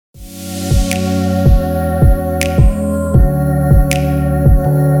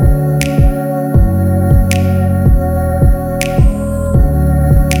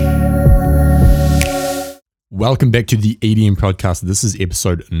Welcome back to the EDM podcast. This is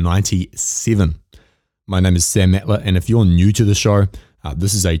episode 97. My name is Sam Matler, and if you're new to the show,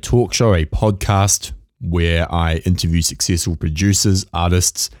 this is a talk show, a podcast where I interview successful producers,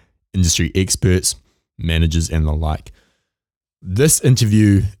 artists, industry experts, managers, and the like. This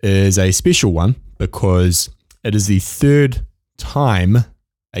interview is a special one because it is the third time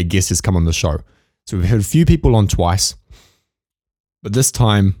a guest has come on the show. So we've had a few people on twice, but this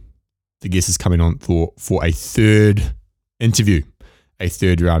time the guest is coming on for a third interview, a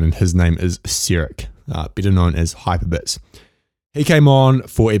third round, and his name is Ceric, better known as Hyperbits. He came on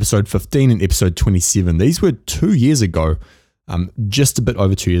for episode 15 and episode 27. These were 2 years ago, just a bit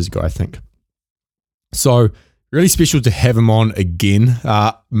over 2 years ago, I think. So really special to have him on again.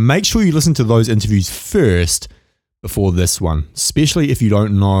 Make sure you listen to those interviews first before this one, especially if you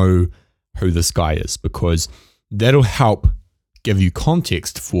don't know who this guy is, because that'll help give you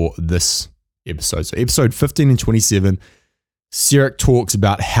context for this episode. So episode 15 and 27, Ceric talks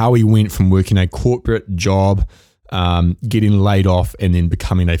about how he went from working a corporate job, getting laid off, and then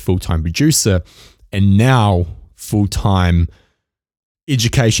becoming a full-time producer, and now full-time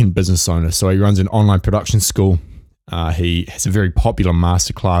education business owner. So he runs an online production school. He has a very popular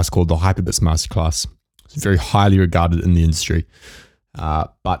masterclass called the Hyperbits Masterclass. It's very highly regarded in the industry.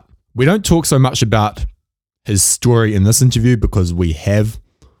 But we don't talk so much about his story in this interview because we have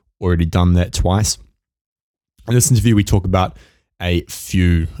already done that twice. In this interview, we talk about a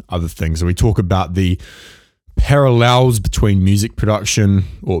few other things. So we talk about the parallels between music production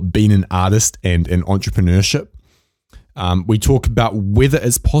or being an artist and entrepreneurship. We talk about whether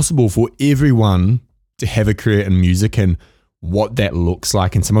it's possible for everyone to have a career in music and what that looks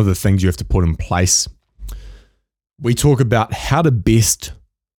like and some of the things you have to put in place. We talk about how to best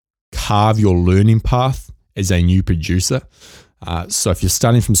carve your learning path as a new producer. So if you're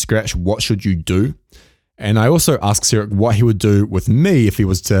starting from scratch, what should you do? And I also asked Ceric what he would do with me if he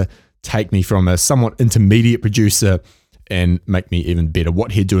was to take me from a somewhat intermediate producer and make me even better.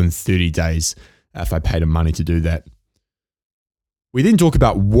 What he'd do in 30 days if I paid him money to do that. We then talk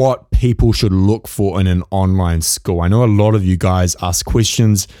about what people should look for in an online school. I know a lot of you guys ask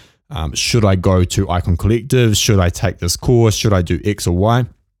questions. Should I go to Icon Collective? Should I take this course? Should I do X or Y?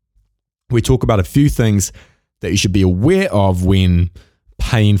 We talk about a few things that you should be aware of when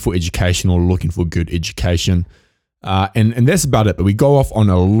paying for education or looking for good education. And that's about it. But we go off on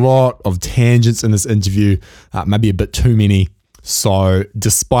a lot of tangents in this interview, maybe a bit too many. So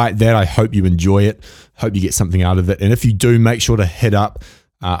despite that, I hope you enjoy it. Hope you get something out of it. And if you do, make sure to hit up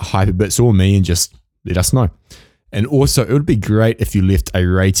Hyperbits or me and just let us know. And also, it would be great if you left a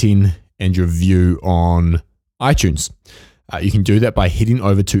rating and review on iTunes. You can do that by heading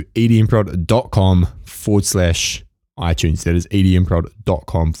over to edmprod.com/iTunes. That is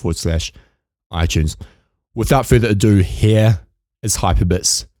edmprod.com/iTunes. Without further ado, here is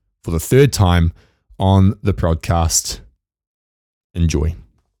Hyperbits for the third time on the podcast. Enjoy.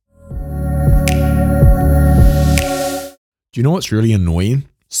 Do you know what's really annoying?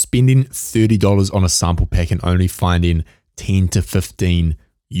 Spending $30 on a sample pack and only finding 10 to 15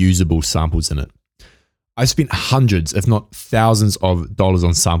 usable samples in it. I've spent hundreds, if not thousands of dollars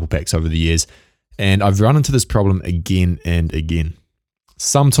on sample packs over the years, and I've run into this problem again and again.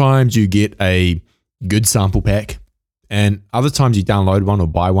 Sometimes you get a good sample pack, and other times you download one or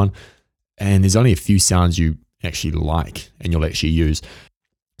buy one, and there's only a few sounds you actually like and you'll actually use.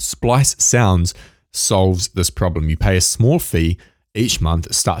 Splice Sounds solves this problem. You pay a small fee each month.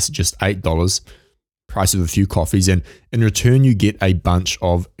 It starts at just $8, price of a few coffees, and in return you get a bunch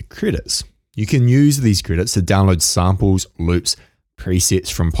of credits. You can use these credits to download samples, loops, presets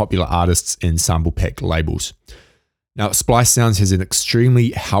from popular artists and sample pack labels. Now, Splice Sounds has an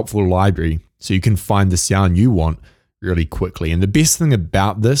extremely helpful library, so you can find the sound you want really quickly. And the best thing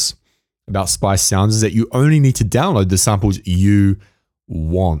about Splice Sounds is that you only need to download the samples you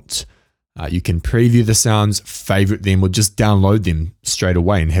want. You can preview the sounds, favorite them, or just download them straight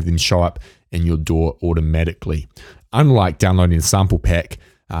away and have them show up in your door automatically. Unlike downloading a sample pack,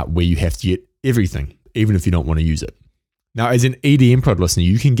 where you have to get everything, even if you don't want to use it. Now, as an EDM Prod listener,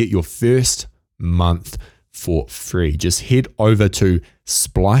 you can get your first month for free. Just head over to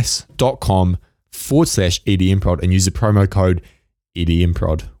splice.com/EDMprod and use the promo code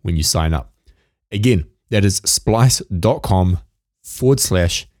EDMprod when you sign up. Again, that is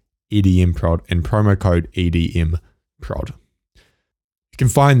splice.com/EDMprod and promo code EDMprod. You can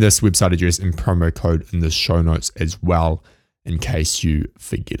find this website address and promo code in the show notes as well, in case you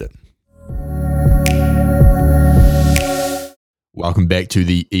forget it. Welcome back to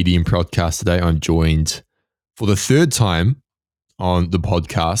the EDM podcast. Today I'm joined for the third time on the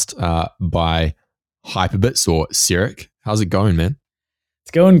podcast by Hyperbits or Seric. How's it going, man?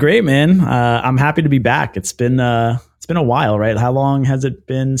 It's going great, man. I'm happy to be back. It's been a while, right? How long has it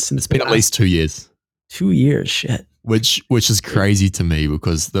been since? It's been at least 2 years. 2 years, shit. Which is crazy to me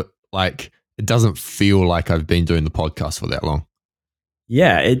because it doesn't feel like I've been doing the podcast for that long.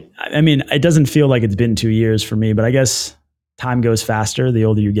 Yeah, it doesn't feel like it's been 2 years for me, but I guess time goes faster the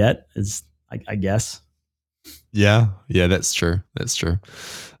older you get. I guess. Yeah, that's true. That's true.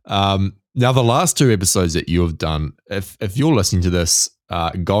 Now, the last 2 episodes that you have done, if you're listening to this,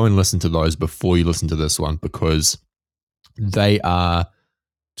 go and listen to those before you listen to this one, because they are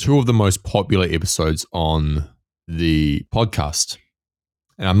 2 of the most popular episodes on the podcast.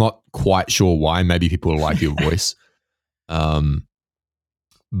 And I'm not quite sure why. Maybe people like your voice.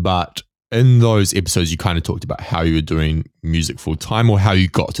 But in those episodes, you kind of talked about how you were doing music full time or how you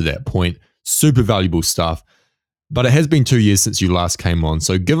got to that point. Super valuable stuff. But it has been 2 years since you last came on.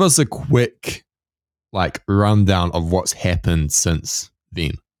 So give us a quick rundown of what's happened since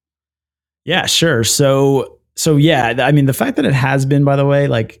then. Yeah, sure. So yeah, I mean, the fact that it has been, by the way,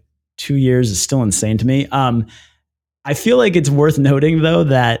 2 years is still insane to me. I feel like it's worth noting though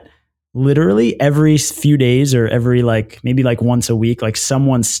that literally every few days or every maybe once a week,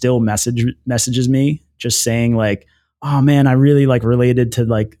 someone still messages me just saying oh man, I really related to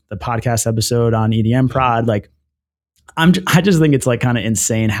the podcast episode on EDM prod. I just think it's kind of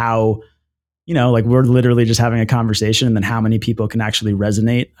insane how, we're literally just having a conversation and then how many people can actually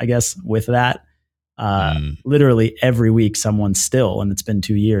resonate, I guess, with that. Literally every week someone still, and it's been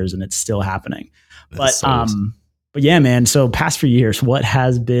 2 years and it's still happening. That's so awesome. But yeah, man. So past few years, what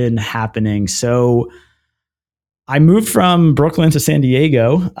has been happening? So I moved from Brooklyn to San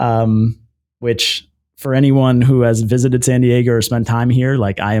Diego, which for anyone who has visited San Diego or spent time here,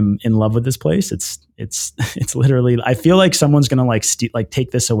 I am in love with this place. It's literally, I feel like someone's going to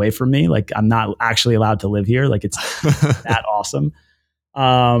take this away from me. I'm not actually allowed to live here. It's that awesome.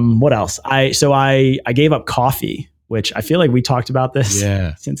 What else? I gave up coffee, which I feel like we talked about this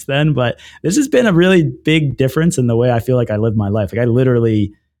since then, but this has been a really big difference in the way I feel like I live my life. I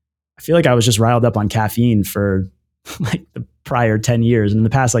feel like I was just riled up on caffeine for the prior 10 years. And in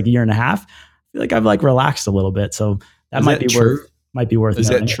the past year and a half, I feel like I've relaxed a little bit. So that might be worth. Is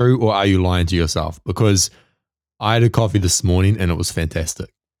that true, or are you lying to yourself? Because I had a coffee this morning and it was fantastic.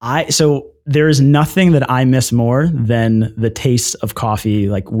 So there is nothing that I miss more than the taste of coffee,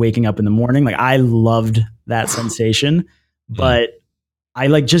 waking up in the morning. I loved that sensation, but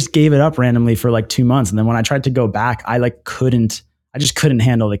I just gave it up randomly for 2 months. And then when I tried to go back, I just couldn't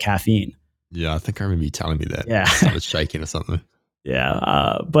handle the caffeine. Yeah. I think I remember you telling me that. Yeah. I started shaking or something.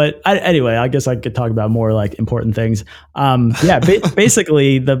 Yeah. But anyway, I guess I could talk about more important things.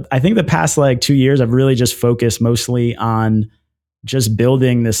 Basically I think the past 2 years, I've really just focused mostly on just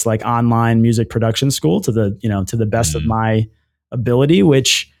building this online music production school to the best of my ability,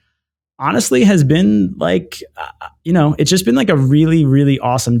 which honestly has been it's just been a really, really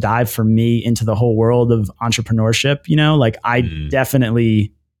awesome dive for me into the whole world of entrepreneurship. I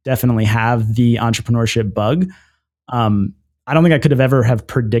definitely have the entrepreneurship bug. I don't think I could have ever have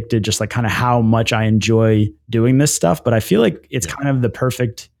predicted just kind of how much I enjoy doing this stuff, but I feel like it's kind of the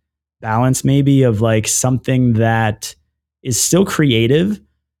perfect balance maybe of something that is still creative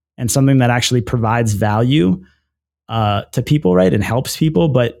and something that actually provides value to people, right? And helps people,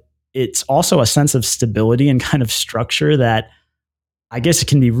 but it's also a sense of stability and kind of structure that I guess it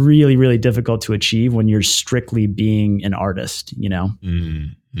can be really, really difficult to achieve when you're strictly being an artist,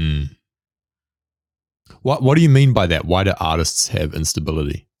 What do you mean by that? Why do artists have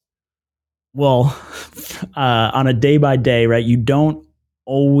instability? Well, on a day by day, right? You don't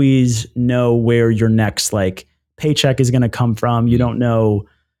always know where your next paycheck is going to come from. You don't know,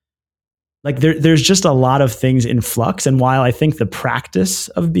 there's just a lot of things in flux. And while I think the practice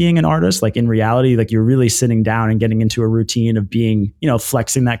of being an artist, in reality, you're really sitting down and getting into a routine of being,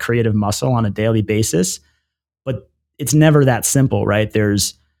 flexing that creative muscle on a daily basis, but it's never that simple, right?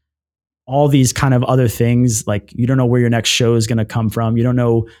 There's all these kind of other things, you don't know where your next show is going to come from. You don't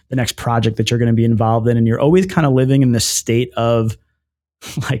know the next project that you're going to be involved in. And you're always kind of living in this state of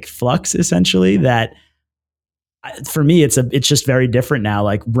flux, essentially, that for me, it's just very different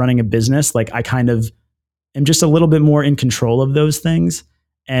now. Running a business, I kind of am just a little bit more in control of those things.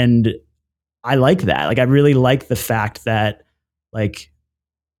 And I like that. I really like the fact that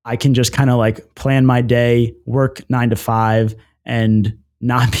I can just kind of plan my day, work 9 to 5 and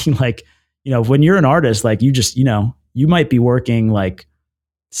not be when you're an artist, you just, you might be working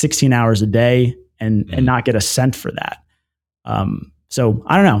 16 hours a day and not get a cent for that. So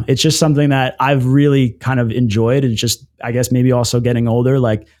I don't know. It's just something that I've really kind of enjoyed. And just, I guess maybe also getting older,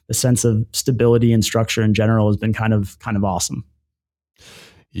 like the sense of stability and structure in general has been kind of awesome.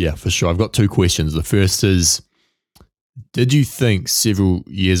 Yeah, for sure. I've got two questions. The first is, did you think several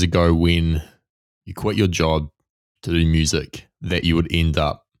years ago when you quit your job to do music that you would end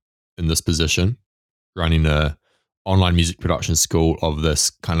up in this position, running a online music production school of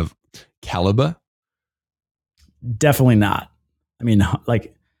this kind of caliber? Definitely not. I mean,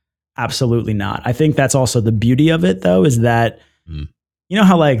 like, absolutely not. I think that's also the beauty of it, though, is that, you know,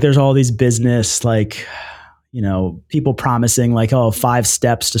 how like there's all these business, like, you know, people promising like, oh, 5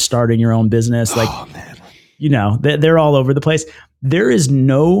 steps to starting your own business. Like, Man. you know, they're all over the place. There is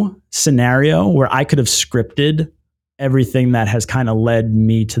no scenario where I could have scripted everything that has kind of led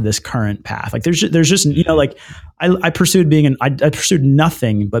me to this current path. Like there's just, you know, like I pursued I pursued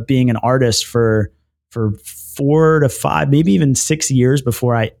nothing but being an artist for 4 to 5, maybe even 6 years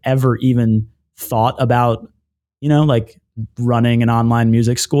before I ever even thought about, you know, like running an online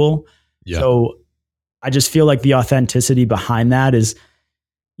music school. Yeah. So I just feel like the authenticity behind that is,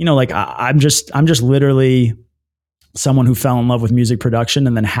 you know, like I'm just literally someone who fell in love with music production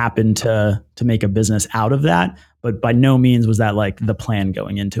and then happened to make a business out of that. But by no means was that like the plan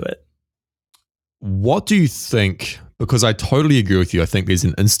going into it. What do you think? Because I totally agree with you. I think there's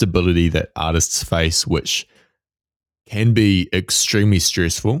an instability that artists face, which can be extremely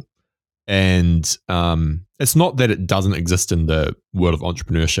stressful. And it's not that it doesn't exist in the world of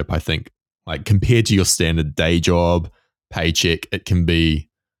entrepreneurship. I think, like, compared to your standard day job, paycheck, it can be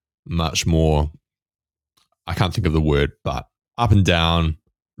much more, I can't think of the word, but up and down,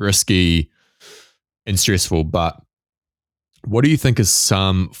 risky and stressful. But what do you think is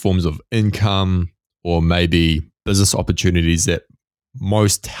some forms of income or maybe business opportunities that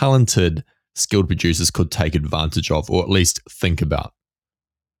most talented, skilled producers could take advantage of, or at least think about?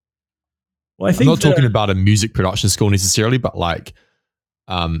 Well, I I'm think not talking about a music production school necessarily, but like,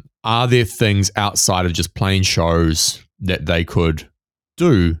 are there things outside of just playing shows that they could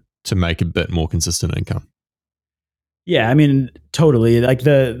do to make a bit more consistent income? Yeah, I mean, totally. Like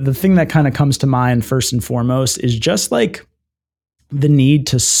the thing that kind of comes to mind first and foremost is just like the need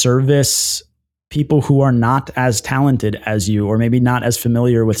to service people who are not as talented as you, or maybe not as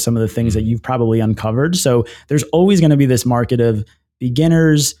familiar with some of the things that you've probably uncovered. So there's always going to be this market of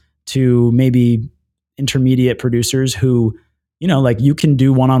beginners to maybe intermediate producers who, you know, like you can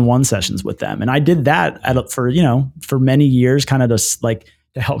do one-on-one sessions with them. And I did that for, you know, for many years, kind of just like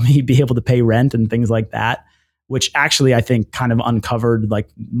to help me be able to pay rent and things like that, which actually I think kind of uncovered like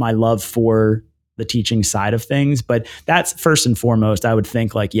my love for the teaching side of things. But that's first and foremost, I would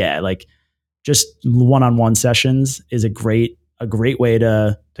think like, yeah, like just one-on-one sessions is a great way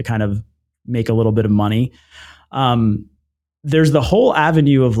to kind of make a little bit of money. There's the whole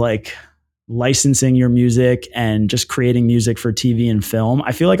avenue of like licensing your music and just creating music for TV and film.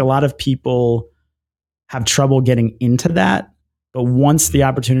 I feel like a lot of people have trouble getting into that. But once the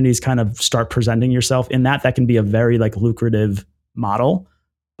opportunities kind of start presenting yourself in that, that can be a very like lucrative model.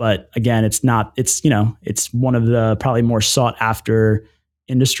 But again, it's not, it's, you know, it's one of the probably more sought after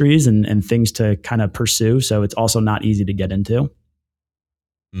industries and things to kind of pursue. So it's also not easy to get into.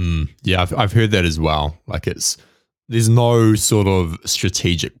 Yeah, I've heard that as well. Like there's no sort of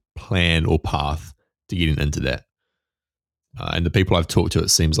strategic plan or path to getting into that. And the people I've talked to, it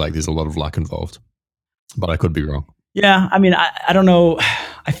seems like there's a lot of luck involved, but I could be wrong. Yeah. I mean, I don't know.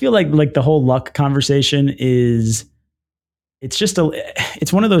 I feel like the whole luck conversation is,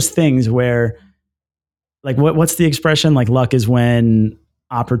 it's one of those things where like, what's the expression? Like luck is when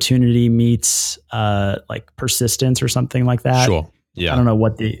opportunity meets, like persistence or something like that. Sure. Yeah. I don't know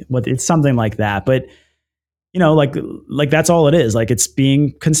what it's something like that, but you know, like that's all it is. Like it's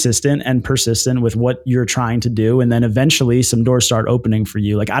being consistent and persistent with what you're trying to do. And then eventually some doors start opening for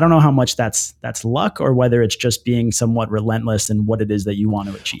you. Like, I don't know how much that's luck or whether it's just being somewhat relentless in what it is that you want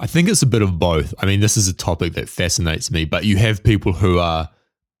to achieve. I think it's a bit of both. I mean, this is a topic that fascinates me, but you have people who are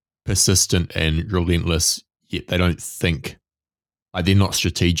persistent and relentless, yet they don't think, like they're not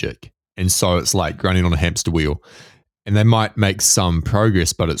strategic. And so it's like running on a hamster wheel, and they might make some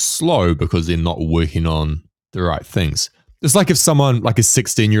progress, but it's slow because they're not working on the right things. It's like if someone like a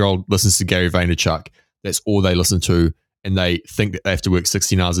 16-year-old listens to Gary Vaynerchuk, that's all they listen to, and they think that they have to work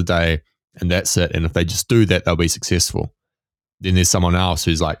 16 hours a day and that's it. And if they just do that, they'll be successful. Then there's someone else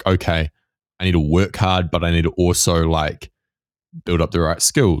who's like, okay, I need to work hard, but I need to also like build up the right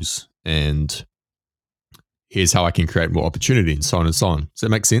skills. And here's how I can create more opportunity and so on and so on. Does that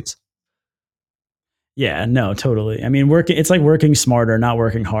make sense? Yeah, no, totally. I mean, it's like working smarter, not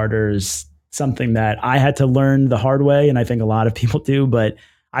working harder is something that I had to learn the hard way, and I think a lot of people do. But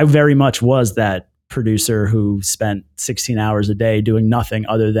I very much was that producer who spent 16 hours a day doing nothing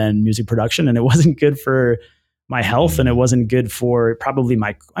other than music production, and it wasn't good for my health, and it wasn't good for probably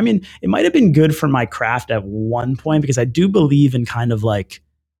my. I mean, it might have been good for my craft at one point, because I do believe in kind of like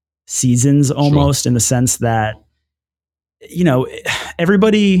seasons almost, in the sense that, you know,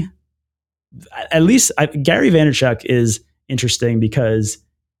 everybody, at least Gary Vaynerchuk is interesting because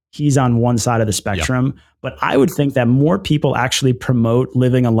he's on one side of the spectrum, but I would think that more people actually promote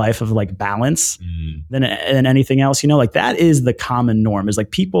living a life of like balance than anything else. You know, like that is the common norm, is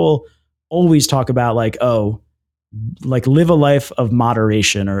like people always talk about like, oh, like live a life of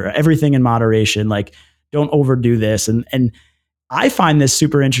moderation, or everything in moderation. Like don't overdo this. And I find this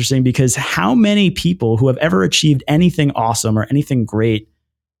super interesting, because how many people who have ever achieved anything awesome or anything great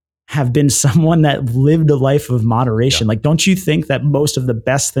have been someone that lived a life of moderation? Like, don't you think that most of the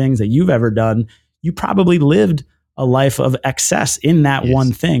best things that you've ever done, you probably lived a life of excess in that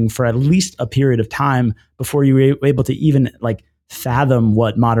one thing for at least a period of time before you were able to even like fathom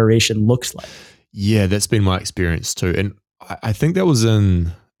what moderation looks like? Yeah, that's been my experience too. And I think that was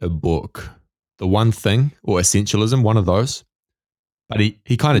in a book, The One Thing or Essentialism, one of those. But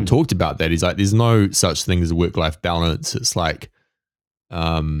he kind of talked about that. He's like, there's no such thing as a work-life balance. It's like,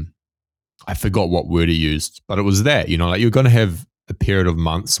 I forgot what word he used, but it was that, you know, like you're going to have a period of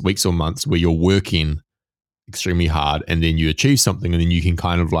months, weeks or months where you're working extremely hard, and then you achieve something, and then you can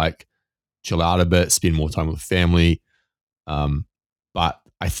kind of like chill out a bit, spend more time with family. But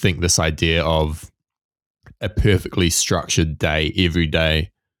I think this idea of a perfectly structured day every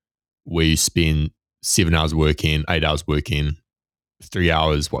day where you spend 7 hours working, 8 hours working, 3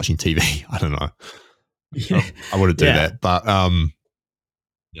 hours watching TV. I don't know. I wouldn't do that. But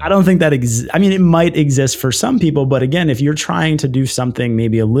I don't think that I mean, it might exist for some people, but again, if you're trying to do something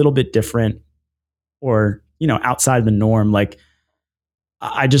maybe a little bit different, or, you know, outside the norm, like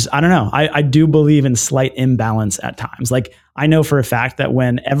I don't know. I do believe in slight imbalance at times. Like I know for a fact that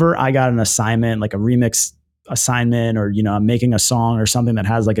whenever I got an assignment, like a remix assignment, or, you know, I'm making a song or something that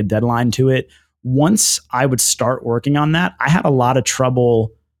has like a deadline to it, once I would start working on that, I had a lot of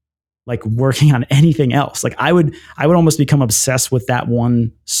trouble like working on anything else. Like I would almost become obsessed with that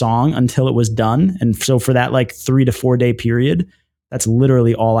one song until it was done. And so for that like 3 to 4 day period, that's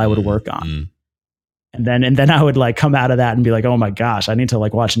literally all I would work on. And then I would like come out of that and be like, oh my gosh, I need to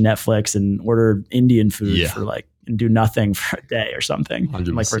like watch Netflix and order Indian food for like, and do nothing for a day or something, and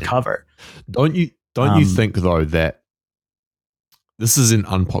like recover. Don't you think though that this is an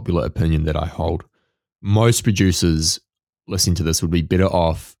unpopular opinion that I hold? Most producers listening to this would be better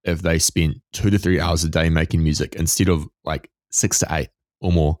off if they spent 2 to 3 hours a day making music instead of like 6 to 8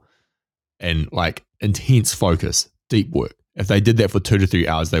 or more, and like intense focus, deep work. If they did that for 2 to 3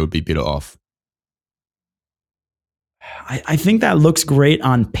 hours, they would be better off. I think that looks great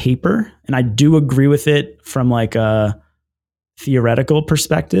on paper, and I do agree with it from like a theoretical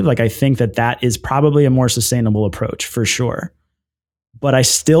perspective. Like I think that that is probably a more sustainable approach for sure. But I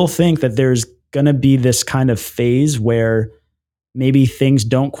still think that there's going to be this kind of phase where maybe things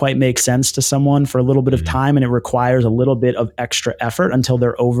don't quite make sense to someone for a little bit of time, and it requires a little bit of extra effort until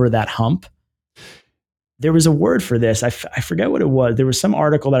they're over that hump. There was a word for this. I forget what it was. There was some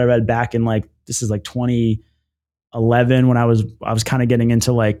article that I read back in like, this is like 2011, when I was kind of getting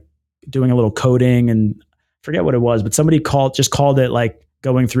into like doing a little coding, and forget what it was, but somebody just called it like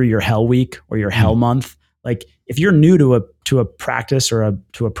going through your hell week or your hell month. Like if you're new to a practice or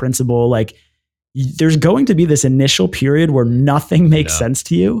to a principle, like there's going to be this initial period where nothing makes sense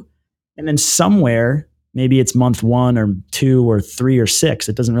to you. And then somewhere, maybe it's month 1 or 2 or 3 or 6,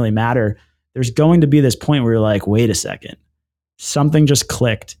 it doesn't really matter. There's going to be this point where you're like, wait a second, something just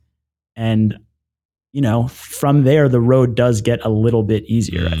clicked. And, you know, from there, the road does get a little bit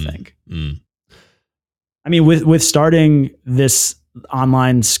easier, I think. I mean, with starting this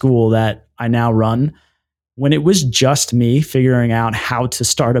online school that I now run, when it was just me figuring out how to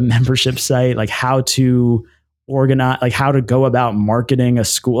start a membership site, like how to organize, like how to go about marketing a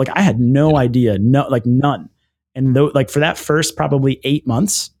school, like I had no idea, like none. And like for that first probably 8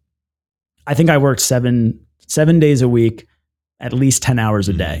 months, I think I worked seven days a week, at least 10 hours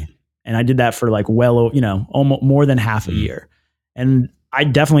a day. And I did that for like, well, you know, almost more than half a year. And I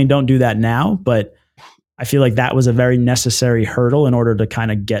definitely don't do that now, but I feel like that was a very necessary hurdle in order to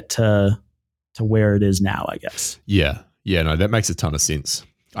kind of get to where it is now, I guess. Yeah. No, that makes a ton of sense.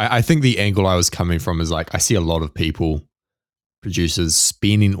 I think the angle I was coming from is like, I see a lot of people, producers,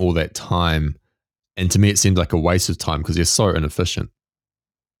 spending all that time. And to me, it seems like a waste of time because they're so inefficient.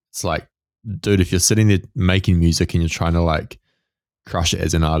 It's like, dude, if you're sitting there making music and you're trying to like crush it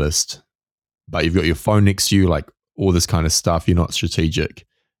as an artist, but you've got your phone next to you, like all this kind of stuff. You're not strategic.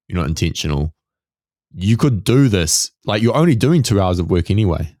 You're not intentional. You could do this. Like you're only doing 2 hours of work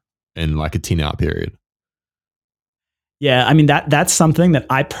anyway in like a 10-hour period. Yeah. I mean, that's something that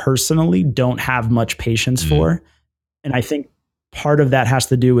I personally don't have much patience for. And I think part of that has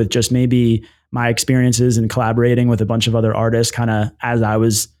to do with just maybe my experiences in collaborating with a bunch of other artists kind of as I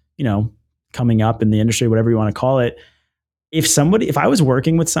was, coming up in the industry, whatever you want to call it. If I was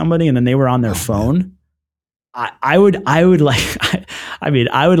working with somebody and then they were on their phone, I would like,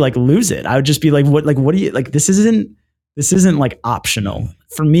 I would like lose it. I would just be like, what do you like? This isn't like optional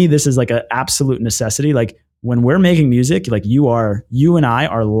for me. This is like an absolute necessity. Like when we're making music, like you and I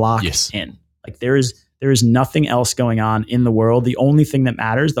are locked in. Like there is nothing else going on in the world. The only thing that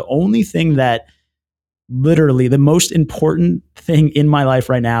matters, the only thing that literally the most important thing in my life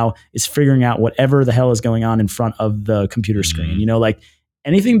right now is figuring out whatever the hell is going on in front of the computer screen. Like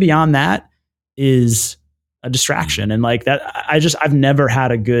anything beyond that is a distraction. And like that, I've never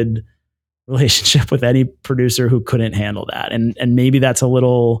had a good relationship with any producer who couldn't handle that. And maybe that's a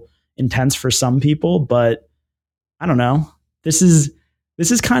little intense for some people, but I don't know. This is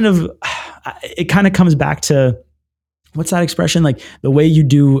kind of, it kind of comes back to what's that expression? Like the way you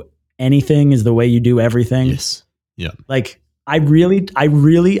do anything is the way you do everything. Yes. Yeah. Like I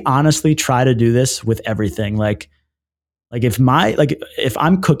really honestly try to do this with everything. Like if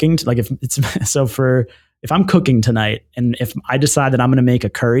I'm cooking, if I'm cooking tonight and if I decide that I'm going to make a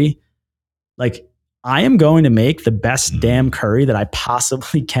curry, like I am going to make the best damn curry that I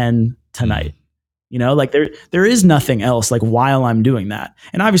possibly can tonight. Like there is nothing else like while I'm doing that.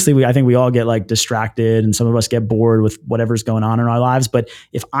 And obviously I think we all get like distracted and some of us get bored with whatever's going on in our lives. But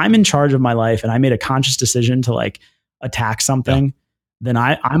if I'm in charge of my life and I made a conscious decision to like attack something, then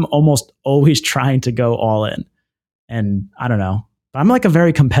I'm almost always trying to go all in. And I don't know, I'm like a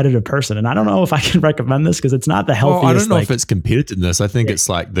very competitive person and I don't know if I can recommend this because it's not the healthiest. Well, I don't know if it's competitiveness. I think it's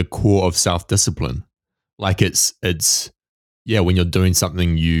like the core of self-discipline. Like it's when you're doing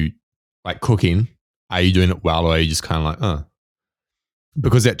something you like cooking, are you doing it well or are you just kind of like,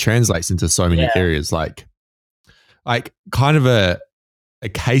 because that translates into so many areas, like kind of a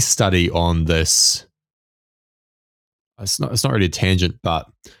case study on this. It's not really a tangent, but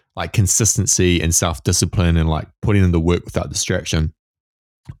like consistency and self-discipline and like putting in the work without distraction.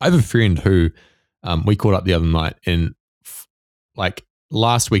 I have a friend who we caught up the other night and like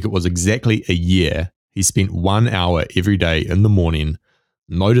last week, it was exactly a year. He spent 1 hour every day in the morning,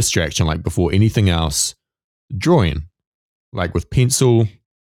 no distraction, like before anything else, drawing, like with pencil,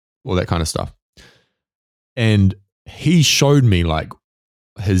 all that kind of stuff. And he showed me like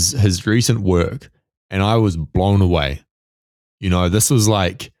his recent work and I was blown away. This was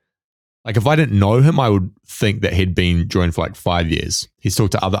like if I didn't know him, I would think that he'd been drawing for like 5 years. He's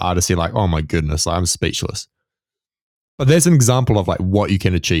talked to other artists here like, oh my goodness, I'm speechless. But there's an example of like what you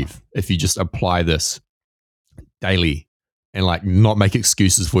can achieve if you just apply this daily and like not make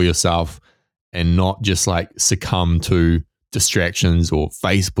excuses for yourself and not just like succumb to distractions or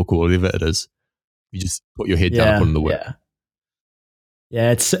Facebook or whatever it is. You just put your head down and put in the work.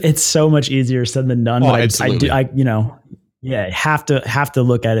 Yeah, it's so much easier said than done. Oh, but absolutely. Have to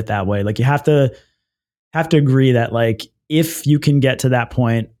look at it that way. Like you have to agree that like if you can get to that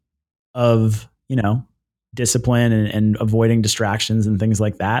point of, discipline and avoiding distractions and things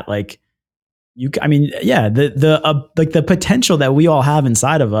like that, like the potential that we all have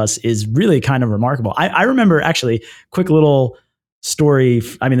inside of us is really kind of remarkable. I remember actually, quick little story.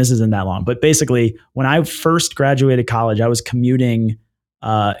 I mean, this isn't that long, but basically when I first graduated college, I was commuting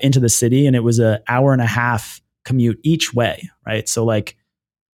into the city and it was an hour and a half commute each way. Right. So like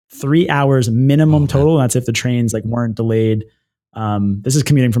 3 hours minimum total. And that's if the trains like weren't delayed. This is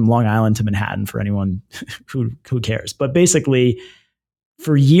commuting from Long Island to Manhattan for anyone who cares. But basically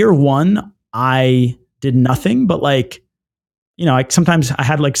for year one, I did nothing but like, sometimes I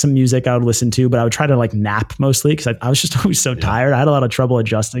had like some music I would listen to, but I would try to like nap mostly because I was just always so tired. I had a lot of trouble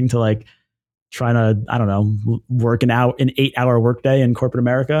adjusting to like trying to, work an 8-hour workday in corporate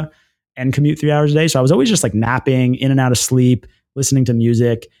America and commute 3 hours a day. So I was always just like napping in and out of sleep, listening to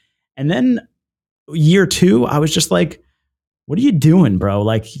music. And then year two, I was just like, what are you doing, bro?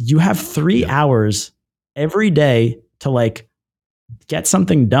 Like you have 3 hours every day to like get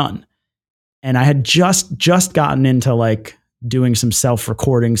something done. And I had just gotten into like doing some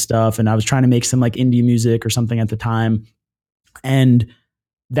self-recording stuff. And I was trying to make some like indie music or something at the time. And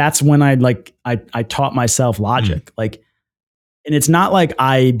that's when I taught myself Logic. Like, and it's not like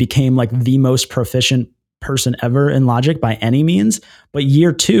I became like the most proficient person ever in Logic by any means, but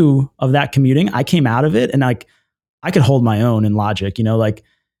year two of that commuting, I came out of it and like I could hold my own in Logic, like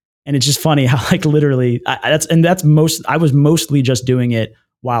And it's just funny how like literally I was mostly just doing it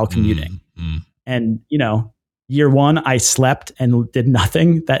while commuting. And, year one, I slept and did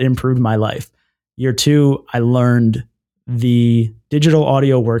nothing. That improved my life. Year two, I learned the digital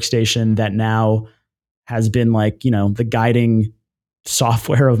audio workstation that now has been like, the guiding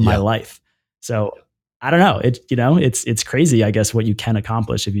software of my life. So I don't know. It's crazy, I guess, what you can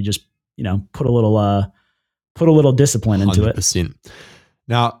accomplish if you just, put a little discipline into it. 100%.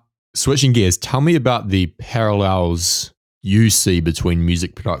 Now, switching gears, tell me about the parallels you see between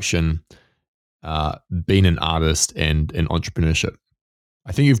music production, being an artist, and entrepreneurship.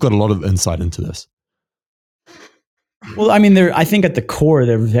 I think you've got a lot of insight into this. Well, I mean, I think at the core,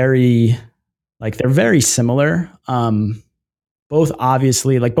 they're very similar. Both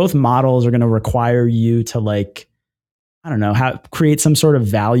obviously, like both models are going to require you to like, I don't know, create some sort of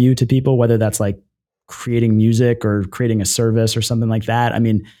value to people, whether that's like creating music or creating a service or something like that. I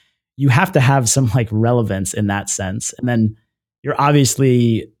mean, you have to have some like relevance in that sense. And then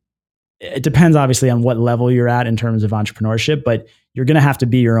it depends obviously on what level you're at in terms of entrepreneurship, but you're going to have to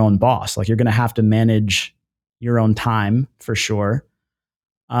be your own boss. Like you're going to have to manage your own time for sure.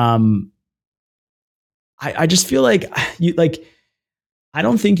 I just feel like I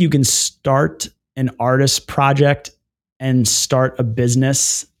don't think you can start an artist project and start a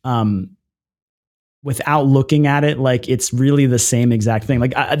business without looking at it like it's really the same exact thing.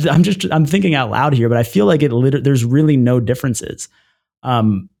 Like I'm thinking out loud here, but I feel like there's really no differences.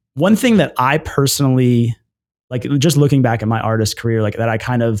 One thing that I personally like, just looking back at my artist career, like that I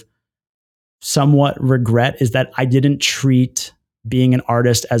kind of somewhat regret is that I didn't treat being an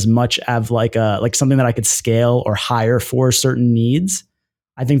artist as much as like something that I could scale or hire for certain needs.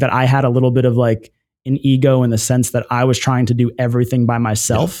 I think that I had a little bit of like an ego in the sense that I was trying to do everything by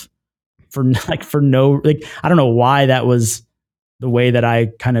myself for no, like, I don't know why that was the way that I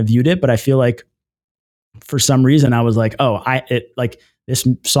kind of viewed it, but I feel like for some reason I was like, this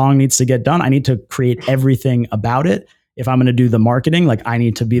song needs to get done. I need to create everything about it. If I'm going to do the marketing, like I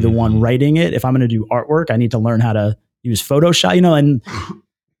need to be the one writing it. If I'm going to do artwork, I need to learn how to use Photoshop, and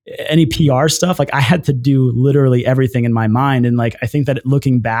any PR stuff. Like I had to do literally everything in my mind. And like, I think that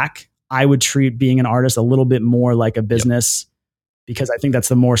looking back, I would treat being an artist a little bit more like a business because I think that's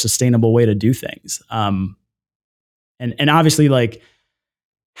the more sustainable way to do things. And obviously like,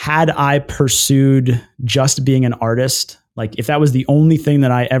 had I pursued just being an artist, like if that was the only thing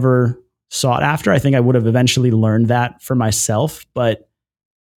that I ever sought after, I think I would have eventually learned that for myself. But,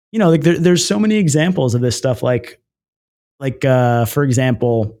 like there's so many examples of this stuff. Like for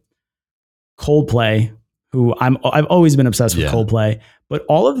example, Coldplay, who I've always been obsessed with Coldplay, but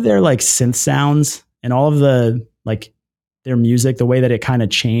all of their like synth sounds and all of the like their music, the way that it kind of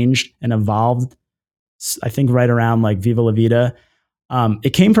changed and evolved, I think right around like Viva La Vida.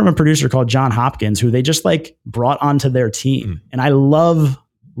 It came from a producer called John Hopkins, who they just like brought onto their team. And I love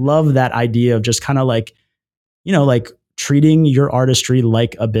that idea of just kind of like, like treating your artistry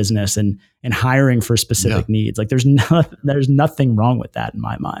like a business and hiring for specific needs. Like there's nothing wrong with that in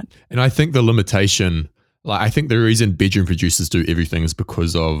my mind. And I think the limitation, like I think the reason bedroom producers do everything is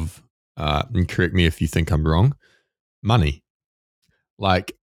because of, and correct me if you think I'm wrong, money.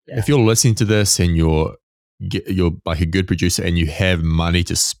 Like if you're listening to this and you're like a good producer and you have money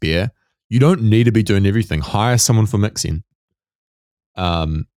to spare, you don't need to be doing everything. Hire someone for mixing,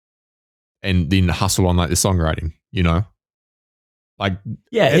 and then hustle on like the songwriting. Like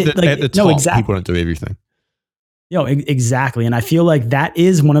at the top, exactly. People don't do everything. Exactly, and I feel like that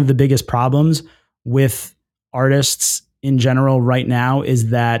is one of the biggest problems with artists in general right now is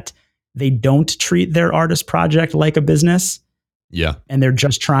that they don't treat their artist project like a business. Yeah. And they're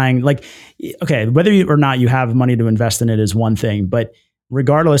just trying, like, okay, whether or not you have money to invest in it is one thing, but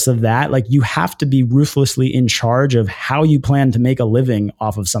regardless of that, like you have to be ruthlessly in charge of how you plan to make a living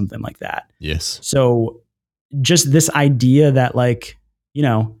off of something like that. Yes. So just this idea that like,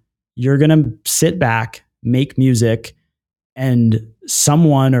 you're going to sit back, make music, and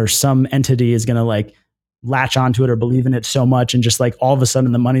someone or some entity is going to like latch onto it or believe in it so much. And just like all of a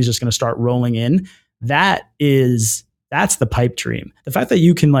sudden the money's just going to start rolling in. That's the pipe dream. The fact that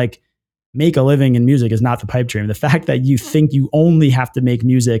you can like make a living in music is not the pipe dream. The fact that you think you only have to make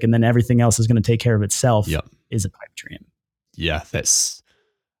music and then everything else is going to take care of itself is a pipe dream. Yeah,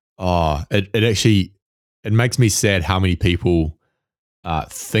 it makes me sad how many people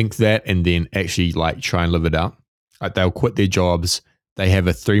think that and then actually like try and live it out. Like they'll quit their jobs. They have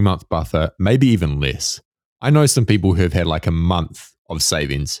a 3-month buffer, maybe even less. I know some people who have had like a month of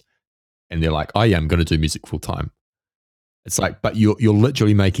savings and they're like, oh yeah, I'm going to do music full time. It's like, but you're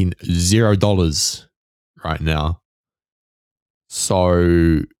literally making $0 right now.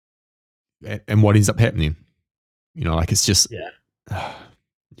 So And what ends up happening? You know, like it's just, Yeah.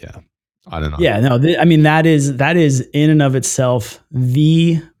 yeah, I don't know. Yeah, no, I mean, that is in and of itself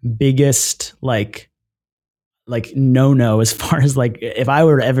the biggest like no as far as like if I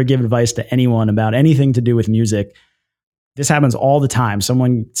were to ever give advice to anyone about anything to do with music. This happens all the time.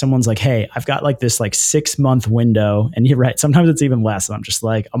 Someone's like, "Hey, I've got like this like 6-month window," and you're right. Sometimes it's even less. And I'm just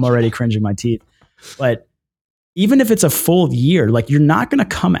like, I'm already cringing my teeth. But even if it's a full year, like you're not going to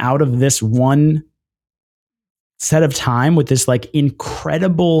come out of this one set of time with this like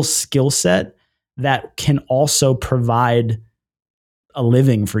incredible skill set that can also provide a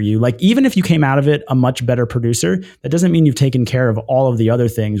living for you. Like even if you came out of it a much better producer, that doesn't mean you've taken care of all of the other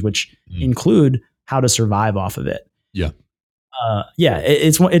things, which include how to survive off of it. Yeah.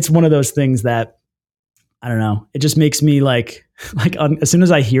 It's one of those things that I don't know. It just makes me like as soon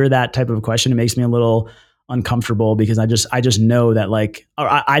as I hear that type of a question, it makes me a little uncomfortable because I just know that like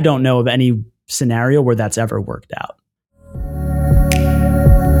I don't know of any scenario where that's ever worked out.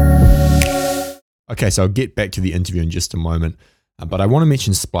 Okay, so I'll get back to the interview in just a moment, but I want to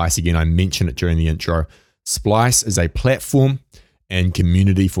mention Splice again. I mentioned it during the intro. Splice is a platform and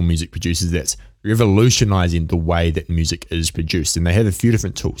community for music producers that's revolutionizing the way that music is produced. And they have a few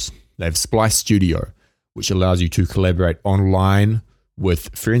different tools. They have Splice Studio, which allows you to collaborate online with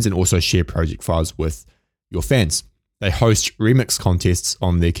friends and also share project files with your fans. They host remix contests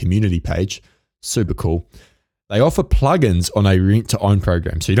on their community page. Super cool. They offer plugins on a rent-to-own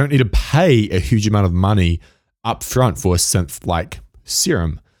program, so you don't need to pay a huge amount of money up front for a synth like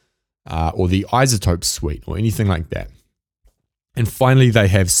Serum or the Isotope suite or anything like that. And finally, they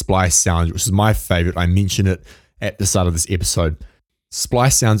have Splice Sounds, which is my favorite. I mentioned it at the start of this episode.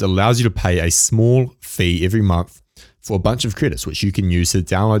 Splice Sounds allows you to pay a small fee every month for a bunch of credits, which you can use to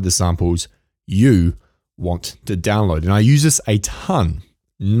download the samples you want to download. And I use this a ton.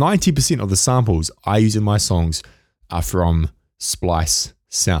 90% of the samples I use in my songs are from Splice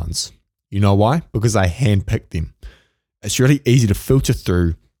Sounds. You know why? Because I handpicked them. It's really easy to filter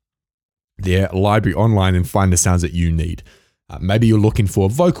through their library online and find the sounds that you need. Maybe you're looking for a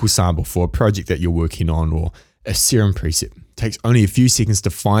vocal sample for a project that you're working on or a Serum preset. It takes only a few seconds to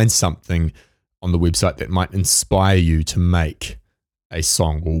find something on the website that might inspire you to make a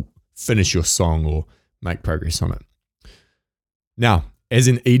song or finish your song or make progress on it. Now, as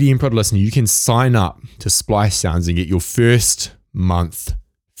an EDM Prod listener, you can sign up to Splice Sounds and get your first month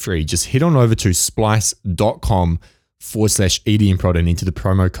free. Just head on over to splice.com/EDM Prod and enter the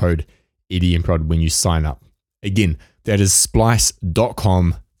promo code EDM Prod when you sign up. Again, that is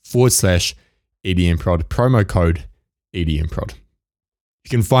splice.com/EDM Prod, promo code EDM Prod.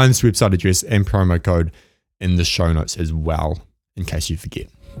 You can find this website address and promo code in the show notes as well, in case you forget.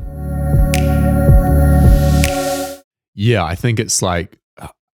 Yeah, I think it's like,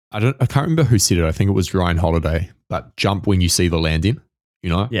 I can't remember who said it. I think it was Ryan Holiday, but jump when you see the landing, you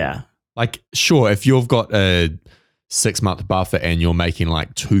know? Yeah. Like, sure, if you've got a 6-month buffer and you're making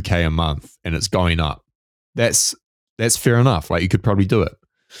like 2K a month and it's going up, that's fair enough. Like you could probably do it.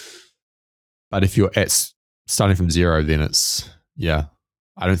 But if you're starting from zero, then I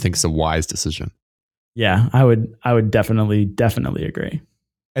don't think it's a wise decision. Yeah, I would definitely agree.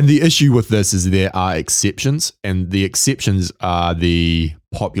 And the issue with this is there are exceptions, and the exceptions are the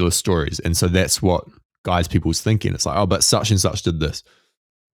popular stories. And so that's what guides people's thinking. It's like, oh, but such and such did this.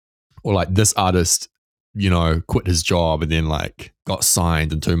 Or like this artist, quit his job and then like got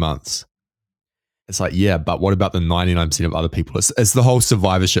signed in 2 months. It's like, yeah, but what about the 99% of other people? It's the whole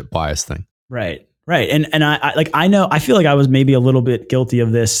survivorship bias thing. Right. And I feel like I was maybe a little bit guilty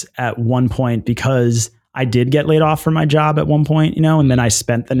of this at one point because I did get laid off from my job at one point, and then I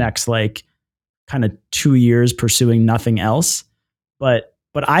spent the next like kind of 2 years pursuing nothing else. But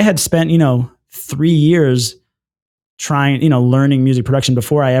I had spent, 3 years trying, learning music production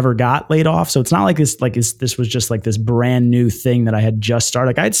before I ever got laid off. So it's not like this was just like this brand new thing that I had just started.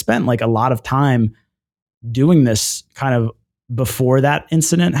 Like I'd spent like a lot of time doing this kind of before that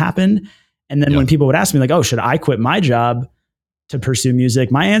incident happened. And then when people would ask me like, oh, should I quit my job to pursue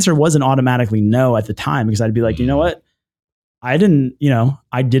music? My answer wasn't automatically no at the time, because I'd be like, you know what? I didn't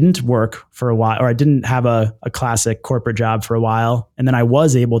work for a while, or I didn't have a classic corporate job for a while. And then I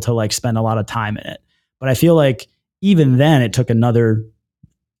was able to like spend a lot of time in it. But I feel like even then it took another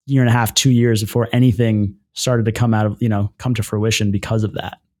 1.5, 2 years before anything started to come to fruition because of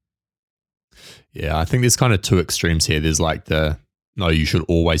that. Yeah, I think there's kind of two extremes here. There's like no, you should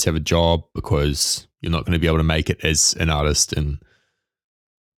always have a job because you're not going to be able to make it as an artist, and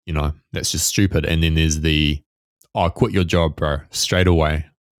that's just stupid. And then there's quit your job, bro, straight away.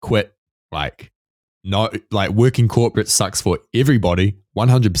 Quit. Like, no, like working corporate sucks for everybody,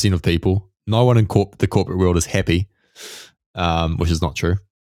 100% of people. no one in the corporate world is happy, which is not true.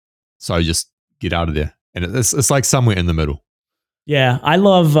 So just get out of there. And it's like somewhere in the middle. Yeah, I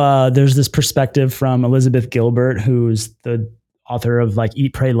love, there's this perspective from Elizabeth Gilbert, who's the author of like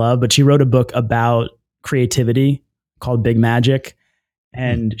Eat, Pray, Love, but she wrote a book about creativity called Big Magic.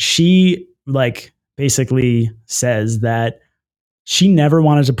 And she like basically says that she never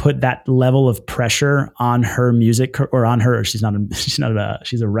wanted to put that level of pressure on her music or on her, she's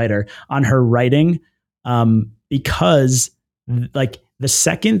a writer, on her writing, because like the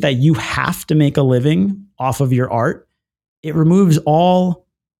second that you have to make a living off of your art, it removes all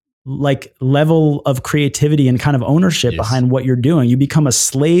like level of creativity and kind of ownership behind what you're doing. You become a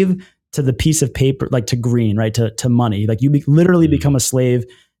slave to the piece of paper, like to green, right? To money. Like you literally become a slave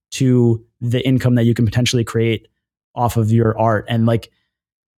to the income that you can potentially create off of your art. And like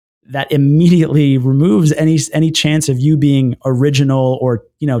that immediately removes any chance of you being original or,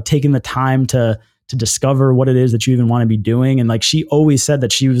 you know, taking the time to discover what it is that you even want to be doing. And like, she always said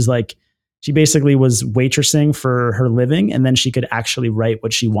that she was like, she basically was waitressing for her living, and then she could actually write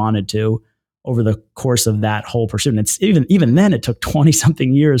what she wanted to over the course of that whole pursuit. And it's even then it took 20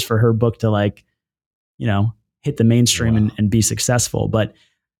 something years for her book to like, you know, hit the mainstream and be successful. But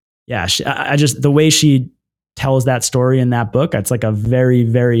yeah, I just, the way she tells that story in that book, it's like a very,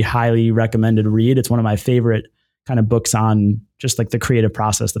 very highly recommended read. It's one of my favorite kind of books on just like the creative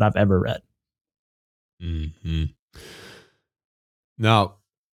process that I've ever read. Mm-hmm. Now,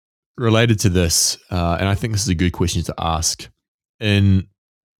 related to this, and I think this is a good question to ask, in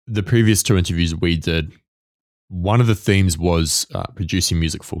the previous 2 interviews we did, one of the themes was producing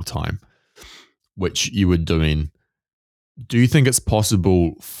music full time, which you were doing. Do you think it's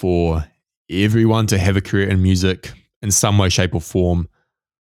possible for everyone to have a career in music in some way, shape, or form?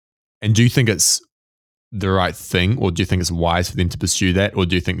 And do you think it's the right thing, or do you think it's wise for them to pursue that? Or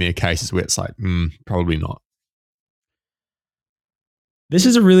do you think there are cases where it's like, probably not? This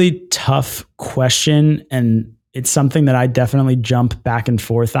is a really tough question, and it's something that I definitely jump back and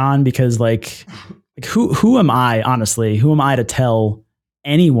forth on, because like who am I, honestly? Who am I to tell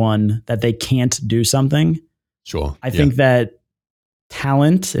anyone that they can't do something? Sure. I think that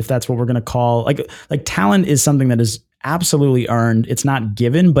talent, if that's what we're going to call, like talent is something that is absolutely earned. It's not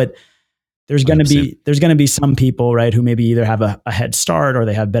given, but there's going to be some people, right, who maybe either have a head start or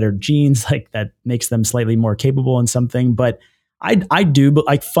they have better genes, like that makes them slightly more capable in something. But I do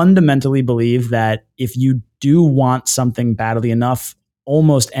like fundamentally believe that if you do want something badly enough,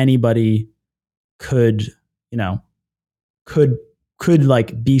 almost anybody could, you know, could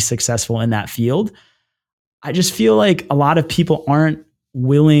like be successful in that field. I just feel like a lot of people aren't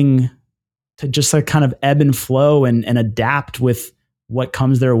willing to just like kind of ebb and flow and adapt with what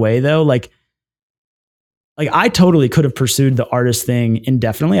comes their way, though. Like I totally could have pursued the artist thing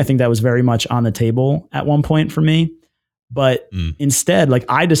indefinitely. I think that was very much on the table at one point for me. But instead, like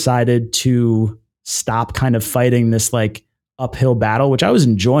I decided to stop kind of fighting this like uphill battle, which I was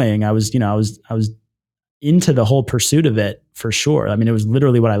enjoying. I was into the whole pursuit of it for sure. I mean, it was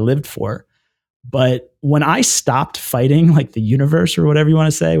literally what I lived for. But when I stopped fighting like the universe, or whatever you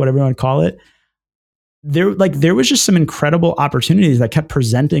want to say, whatever you want to call it, there was just some incredible opportunities that kept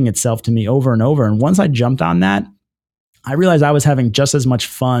presenting itself to me over and over. And once I jumped on that, I realized I was having just as much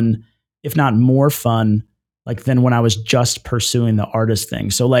fun, if not more fun, like than when I was just pursuing the artist thing.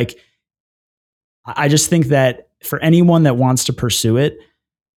 So like, I just think that for anyone that wants to pursue it,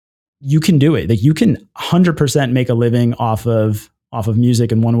 you can do it. Like you can 100% make a living off of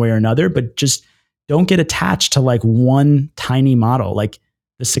music in one way or another, but just don't get attached to like one tiny model. Like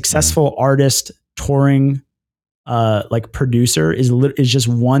the successful artist touring, like producer is just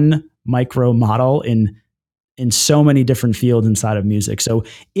one micro model in so many different fields inside of music. So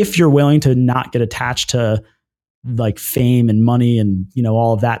if you're willing to not get attached to like fame and money and, you know,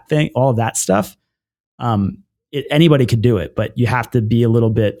 all of that stuff, anybody could do it, but you have to be a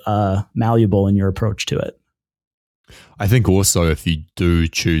little bit malleable in your approach to it. I think also if you do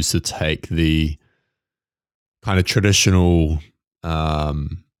choose to take the kind of traditional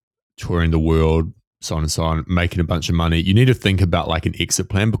touring the world, so on and so on, making a bunch of money, you need to think about like an exit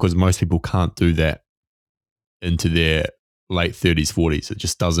plan, because most people can't do that into their late 30s, 40s. It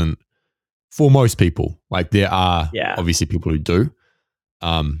just doesn't, for most people. Like there are obviously people who do.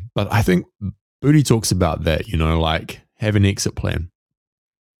 But I think Booty talks about that, you know, like have an exit plan.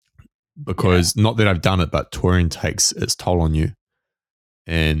 Because not that I've done it, but touring takes its toll on you.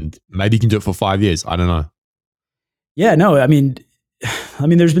 And maybe you can do it for 5 years. I don't know. Yeah, no, I mean,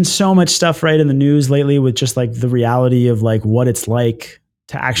 there's been so much stuff right in the news lately with just like the reality of like what it's like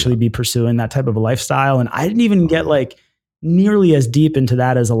to actually be pursuing that type of a lifestyle. And I didn't even get like nearly as deep into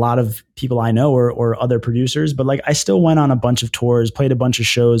that as a lot of people I know or other producers, but like I still went on a bunch of tours, played a bunch of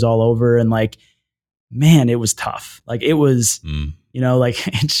shows all over, and like, man, it was tough. Like it was, like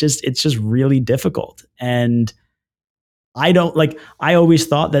it's just really difficult. And I always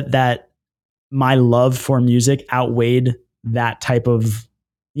thought that my love for music outweighed that type of,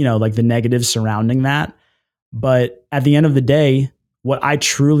 like the negatives surrounding that. But at the end of the day, what I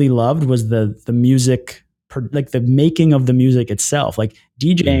truly loved was the music, like the making of the music itself. Like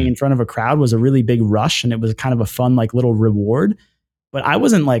DJing in front of a crowd was a really big rush, and it was kind of a fun, like little reward. But I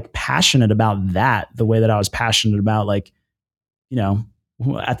wasn't like passionate about that the way that I was passionate about, like,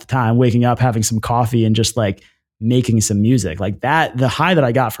 at the time waking up, having some coffee and just like making some music like that. The high that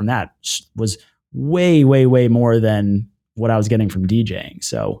I got from that was way, way, way more than what I was getting from DJing.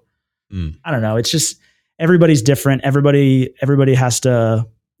 So I don't know. It's just, everybody's different. Everybody has to,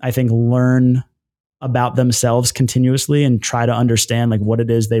 I think, learn about themselves continuously and try to understand like what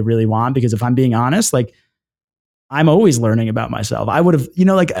it is they really want. Because if I'm being honest, like I'm always learning about myself. I would have,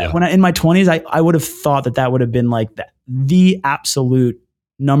 when in my 20s, I would have thought that would have been like the absolute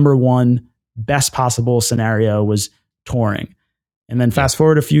number one best possible scenario was touring. And then fast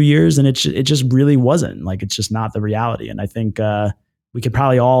forward a few years and it just really wasn't. Like, it's just not the reality. And I think we could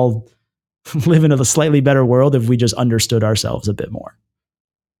probably all live in a slightly better world if we just understood ourselves a bit more.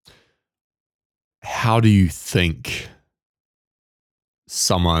 How do you think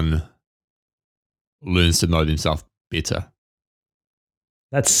someone learns to know themselves better?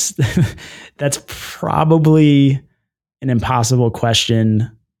 That's probably an impossible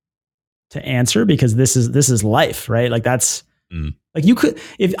question to answer, because this is life, right? Like that's like you could,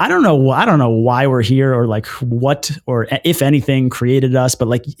 if I don't know why we're here, or like what, or if anything created us, but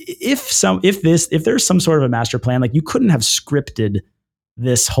like if there's some sort of a master plan, like you couldn't have scripted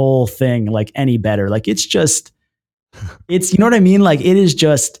this whole thing like any better. Like it's just, it's, you know what I mean? Like it is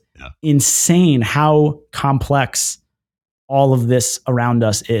just insane how complex all of this around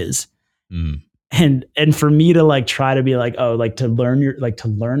us is. And for me to like try to be like, oh, like to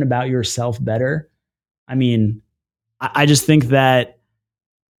learn about yourself better. I mean, I just think that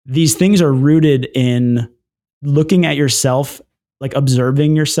these things are rooted in looking at yourself, like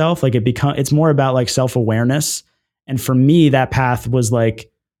observing yourself. Like it's more about like self-awareness. And for me, that path was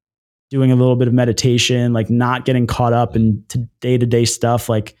like doing a little bit of meditation, like not getting caught up in day-to-day stuff.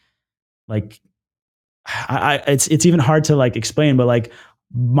 It's even hard to like explain, but like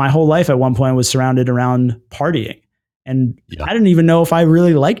my whole life at one point was surrounded around partying. And I didn't even know if I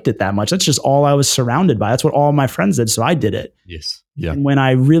really liked it that much. That's just all I was surrounded by. That's what all my friends did. So I did it. Yes. Yeah. And when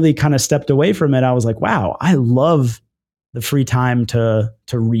I really kind of stepped away from it, I was like, wow, I love the free time to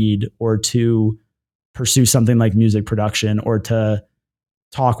read, or to pursue something like music production, or to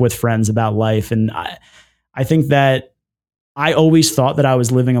talk with friends about life. And I think that I always thought that I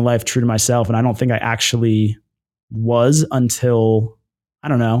was living a life true to myself. And I don't think I actually was until, I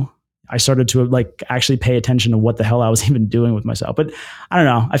don't know, I started to like actually pay attention to what the hell I was even doing with myself. But I don't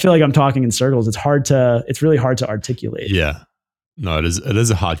know. I feel like I'm talking in circles. It's really hard to articulate. Yeah. No, it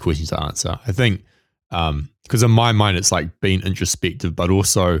is a hard question to answer. I think, because in my mind, it's like being introspective, but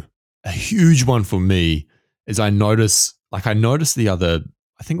also a huge one for me is I noticed the other,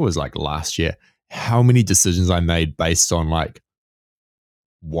 I think it was like last year, how many decisions I made based on like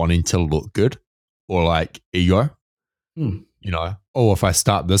wanting to look good, or like ego. Oh, if I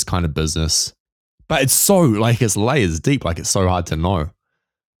start this kind of business, but it's so like it's layers deep, like it's so hard to know.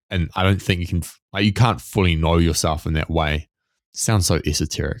 And I don't think you can't fully know yourself in that way. Sounds so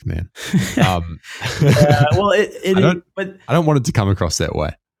esoteric, man. Well, I don't want it to come across that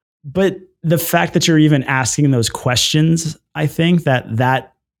way. But the fact that you're even asking those questions, I think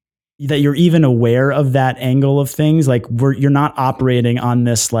that you're even aware of that angle of things, like you're not operating on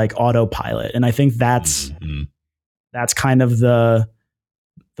this like autopilot. And I think that's kind of the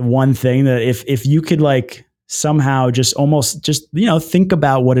one thing that if you could like somehow just think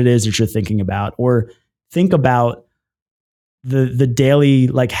about what it is that you're thinking about, or think about the daily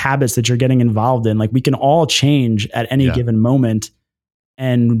like habits that you're getting involved in. Like we can all change at any given moment.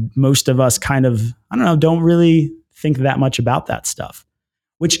 And most of us kind of, I don't know, don't really think that much about that stuff,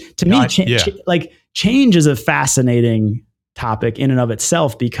 which to me, change is a fascinating topic in and of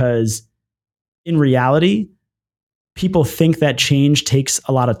itself, because in reality, people think that change takes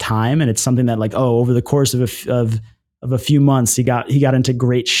a lot of time, and it's something that like, oh, over the course of a few months, he got into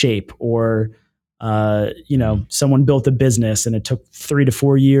great shape, or someone built a business and it took 3 to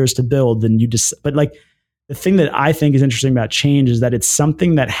 4 years to build. And but like the thing that I think is interesting about change is that it's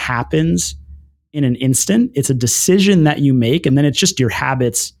something that happens in an instant. It's a decision that you make, and then it's just your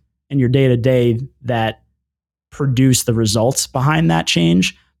habits and your day to day that produce the results behind that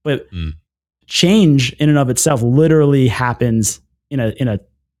change. But Mm. change in and of itself literally happens in a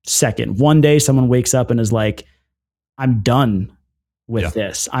second. One day someone wakes up and is like, I'm done with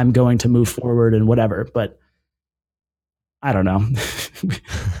this. I'm going to move forward and whatever. But I don't know.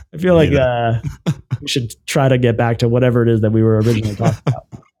 I feel like we should try to get back to whatever it is that we were originally talking about.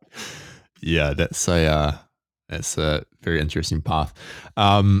 Yeah, that's a very interesting path.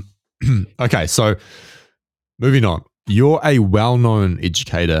 Okay, so moving on. You're a well-known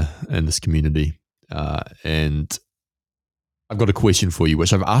educator in this community, and I've got a question for you,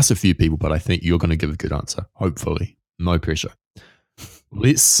 which I've asked a few people, but I think you're going to give a good answer. Hopefully, no pressure.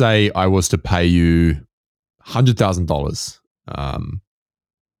 Let's say I was to pay you $100,000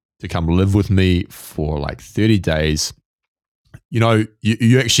 to come live with me for like 30 days. You know,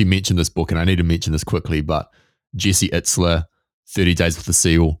 you actually mentioned this book, and I need to mention this quickly, but Jesse Itzler, 30 Days with the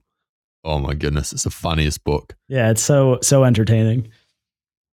Seal. Oh my goodness, it's the funniest book. Yeah, it's so entertaining.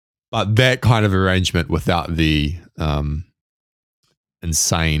 But that kind of arrangement without the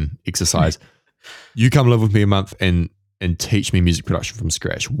insane exercise, you come live with me a month and teach me music production from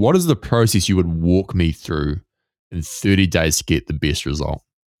scratch. What is the process you would walk me through in 30 days to get the best result?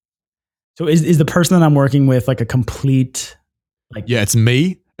 So is the person that I'm working with like a complete Yeah, it's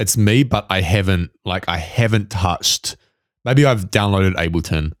me, but I haven't touched. Maybe I've downloaded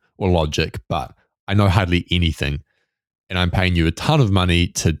Ableton or Logic, but I know hardly anything. And I'm paying you a ton of money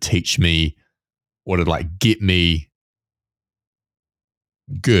to teach me or to like get me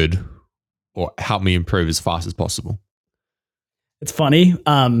good or help me improve as fast as possible. It's funny.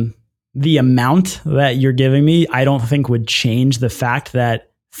 The amount that you're giving me, I don't think would change the fact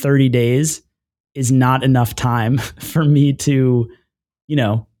that 30 days is not enough time for me to, you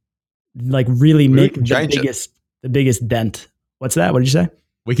know, like really make the biggest dent. What's that? What did you say?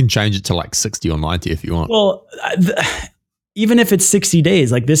 We can change it to like 60 or 90 if you want. Well, even if it's 60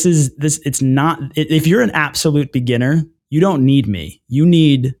 days, like it's not, if you're an absolute beginner, you don't need me. You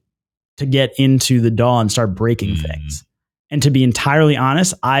need to get into the DAW and start breaking things. And to be entirely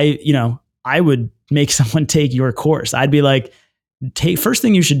honest, I would make someone take your course. I'd be like, first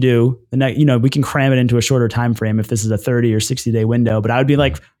thing you should do, we can cram it into a shorter time frame if this is a 30 or 60 day window, but I would be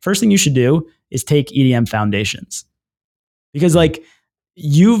like, first thing you should do is take EDM foundations. Because like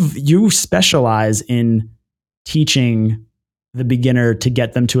you specialize in teaching the beginner to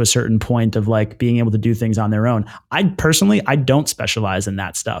get them to a certain point of like being able to do things on their own. I don't specialize in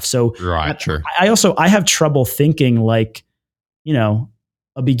that stuff. So right, sure. I have trouble thinking like, you know,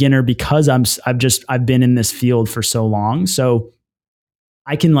 a beginner because I've been in this field for so long. So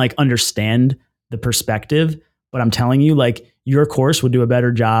I can like understand the perspective, but I'm telling you, like your course would do a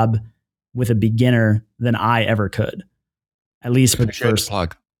better job with a beginner than I ever could. At least for the first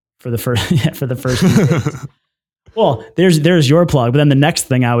plug. For the first few days. Well, there's your plug. But then the next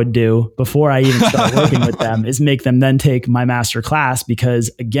thing I would do before I even start working with them is make them then take my master class,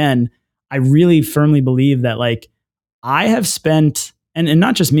 because again, I really firmly believe that like I have spent, and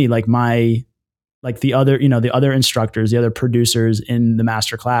not just me, like the other instructors, the other producers in the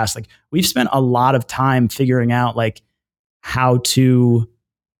master class, like we've spent a lot of time figuring out like how to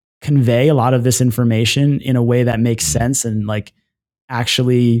convey a lot of this information in a way that makes sense and like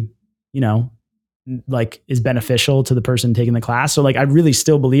actually, you know, like is beneficial to the person taking the class. So like I really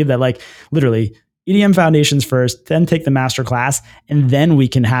still believe that like literally EDM foundations first, then take the master class, and then we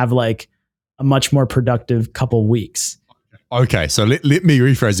can have like a much more productive couple weeks. Okay, so let me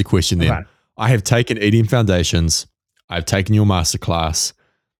rephrase the question then. Okay. I have taken EDM foundations. I've taken your master class.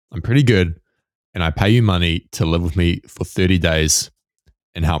 I'm pretty good, and I pay you money to live with me for 30 days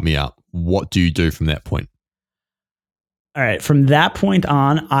and help me out. What do you do from that point? All right. From that point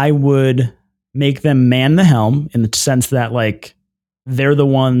on, I would make them man the helm in the sense that like they're the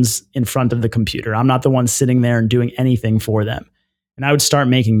ones in front of the computer. I'm not the one sitting there and doing anything for them. And I would start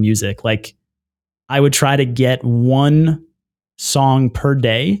making music. Like I would try to get one song per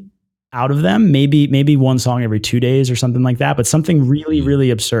day out of them, maybe one song every 2 days or something like that, but something really, really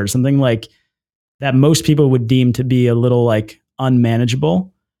absurd, something like that most people would deem to be a little like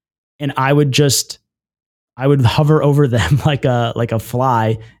unmanageable. And I would hover over them like a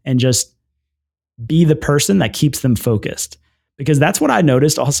fly and just be the person that keeps them focused. Because that's what I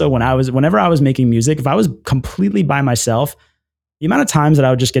noticed also whenever I was making music, if I was completely by myself, the amount of times that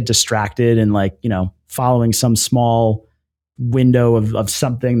I would just get distracted and like, you know, following some small window of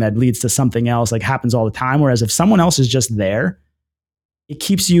something that leads to something else, like happens all the time. Whereas if someone else is just there, it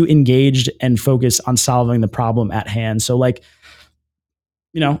keeps you engaged and focused on solving the problem at hand. So like,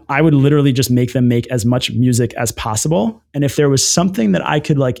 you know, I would literally just make them make as much music as possible. And if there was something that I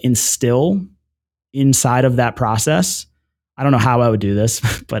could like instill inside of that process, I don't know how I would do this,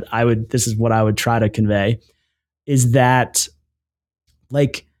 but this is what I would try to convey, is that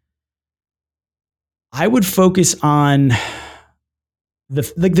like I would focus on I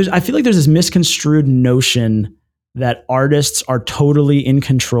feel like there's this misconstrued notion that artists are totally in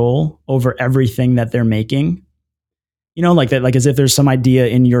control over everything that they're making. You know, like that, like as if there's some idea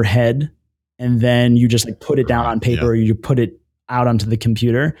in your head and then you just like put it down on paper, or you put it out onto the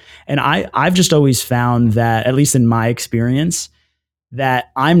computer. And I've just always found that, at least in my experience,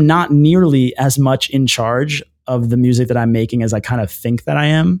 that I'm not nearly as much in charge of the music that I'm making as I kind of think that I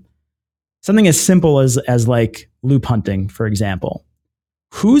am. Something as simple as like loop hunting, for example.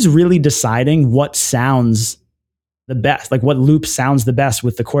 Who's really deciding what sounds the best? Like what loop sounds the best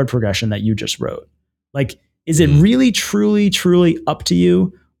with the chord progression that you just wrote? Like, is it really, truly, truly up to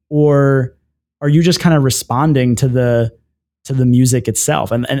you? Or are you just kind of responding to the music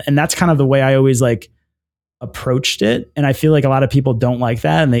itself? And that's kind of the way I always like approached it. And I feel like a lot of people don't like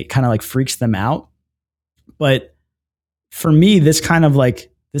that, and they kind of like freaks them out. But for me, this kind of like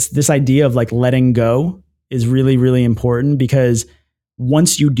this idea of like letting go is really, really important, because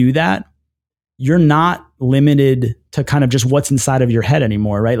once you do that, you're not limited to kind of just what's inside of your head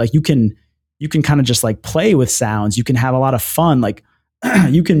anymore, right? Like you can kind of just like play with sounds. You can have a lot of fun. Like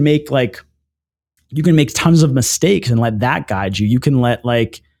you can make tons of mistakes and let that guide you. You can let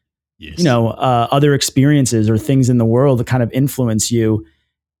like, other experiences or things in the world that kind of influence you.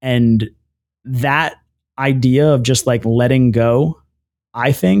 And that idea of just like letting go,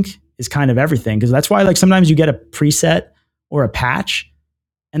 I think, is kind of everything. Because that's why like sometimes you get a preset or a patch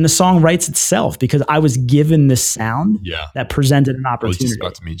and the song writes itself, because I was given this sound that presented an opportunity. I was just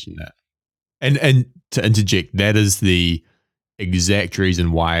about to mention that. And to interject, that is the exact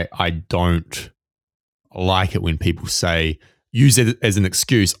reason why I don't like it when people say, use it as an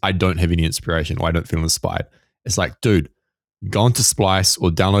excuse, I don't have any inspiration, or I don't feel inspired. It's like, dude, go into Splice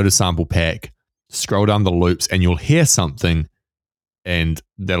or download a sample pack, scroll down the loops, and you'll hear something, and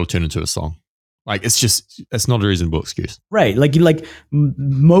that'll turn into a song. Like, it's not a reasonable excuse. Right. Like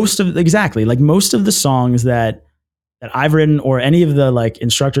most of the songs that I've written, or any of the like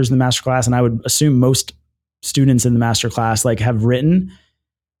instructors in the masterclass, and I would assume most students in the masterclass like have written,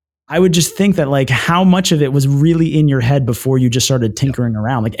 I would just think that like how much of it was really in your head before you just started tinkering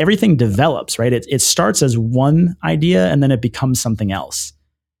around. Like everything develops, right? It starts as one idea and then it becomes something else.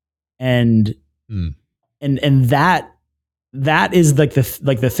 And that is like the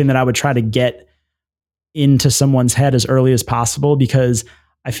thing that I would try to get into someone's head as early as possible, because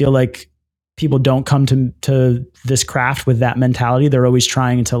I feel like people don't come to this craft with that mentality. They're always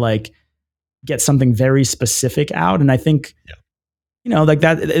trying to like get something very specific out. And I think, like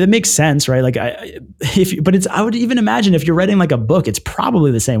that, it makes sense, right? Like I would even imagine if you're writing like a book, it's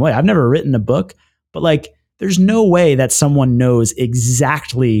probably the same way. I've never written a book, but like, there's no way that someone knows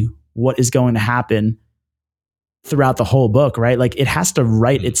exactly what is going to happen throughout the whole book, right? Like it has to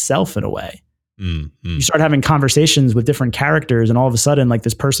write itself in a way. You start having conversations with different characters, and all of a sudden like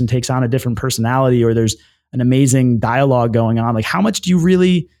this person takes on a different personality, or there's an amazing dialogue going on. Like how much are you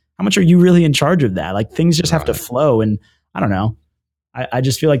really in charge of that? Like things just have to flow. And I don't know. I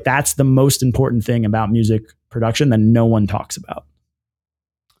just feel like that's the most important thing about music production that no one talks about.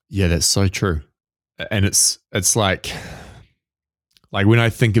 Yeah, that's so true. And it's like when I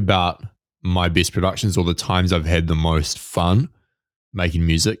think about my best productions, or the times I've had the most fun making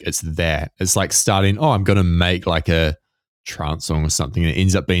music, it's like starting, I'm going to make like a trance song or something, and it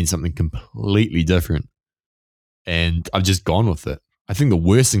ends up being something completely different. And I've just gone with it. I think the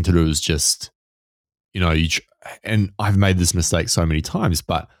worst thing to do is just, and I've made this mistake so many times,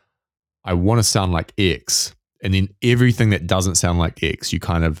 but I want to sound like X, and then everything that doesn't sound like X, you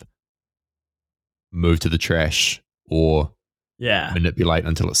kind of move to the trash or manipulate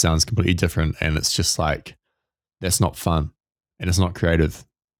until it sounds completely different. And it's just like, that's not fun, and it's not creative,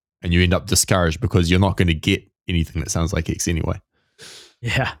 and you end up discouraged because you're not going to get anything that sounds like X anyway.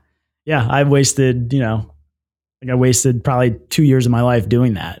 Yeah. I wasted probably 2 years of my life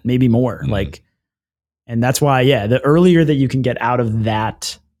doing that, maybe more. And that's why, the earlier that you can get out of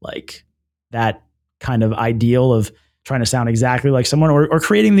that, like that kind of ideal of trying to sound exactly like someone, or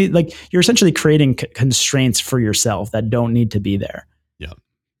creating you're essentially creating constraints for yourself that don't need to be there. Yeah.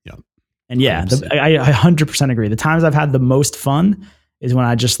 And I 100% agree. The times I've had the most fun is when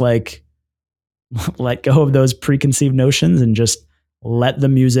I just like let go of those preconceived notions and just let the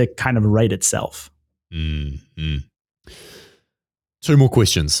music kind of write itself. Mm-hmm. 2 more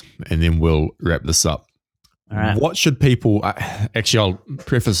questions and then we'll wrap this up. All right. What should people, actually I'll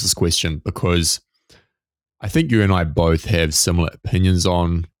preface this question because I think you and I both have similar opinions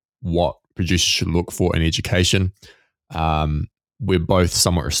on what producers should look for in education. We're both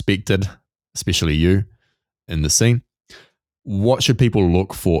somewhat respected, especially you, in the scene. What should people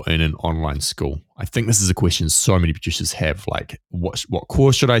look for in an online school? I think this is a question so many producers have. Like, what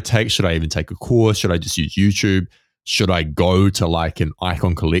course should I take? Should I even take a course? Should I just use YouTube? Should I go to like an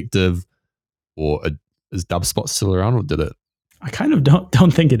Icon Collective, or is Dubspot still around, or did it? I kind of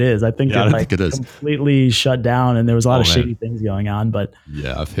don't think it is. I think I don't think it is. Completely shut down, and there was a lot of shady things going on. But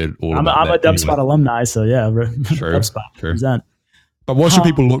yeah, I've heard all I'm about a Dubspot alumni, so yeah, true, Dubspot represent. But what should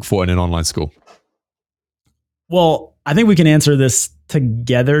people look for in an online school? Well, I think we can answer this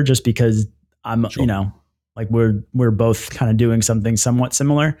together, just because I'm, like we're both kind of doing something somewhat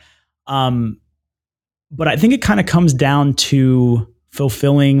similar. But I think it kind of comes down to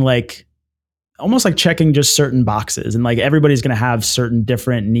fulfilling, like, almost like checking just certain boxes, and like everybody's going to have certain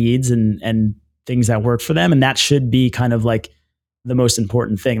different needs and things that work for them. And that should be kind of like the most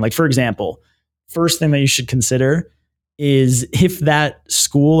important thing. Like, for example, first thing that you should consider is if that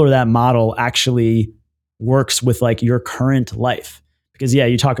school or that model actually works with like your current life. Because yeah,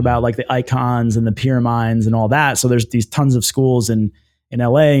 you talk about like the icons and the peer minds and all that. So there's these tons of schools in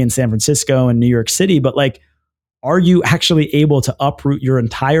LA and San Francisco and New York City, but like, are you actually able to uproot your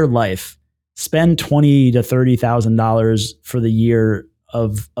entire life, spend $20,000 to $30,000 for the year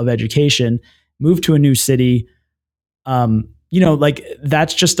of education, move to a new city? Like,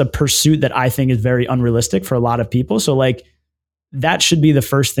 that's just a pursuit that I think is very unrealistic for a lot of people. So like, that should be the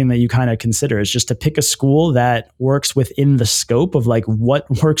first thing that you kind of consider, is just to pick a school that works within the scope of like what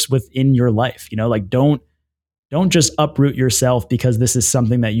works within your life. Like, don't just uproot yourself because this is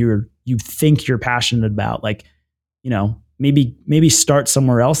something that you think you're passionate about. Like, maybe start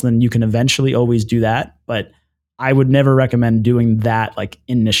somewhere else, and then you can eventually always do that. But I would never recommend doing that like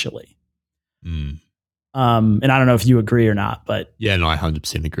initially. And I don't know if you agree or not, but yeah, no, I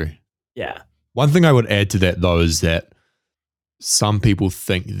 100% agree. Yeah. One thing I would add to that though is that some people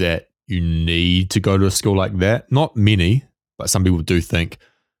think that you need to go to a school like that. Not many, but some people do think,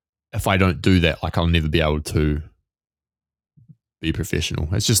 if I don't do that, like, I'll never be able to be professional.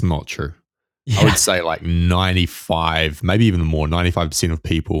 It's just not true. Yeah. I would say like 95, maybe even more, 95% of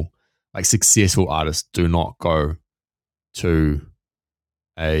people, like successful artists, do not go to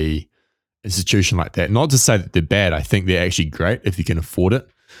a institution like that. Not to say that they're bad. I think they're actually great if you can afford it,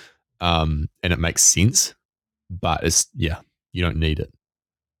 and it makes sense. But you don't need it.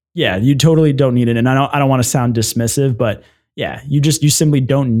 Yeah, you totally don't need it. And I don't want to sound dismissive, but yeah, you simply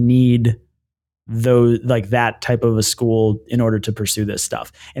don't need that type of a school in order to pursue this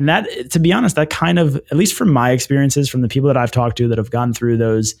stuff. And that, to be honest, that kind of, at least from my experiences, from the people that I've talked to that have gone through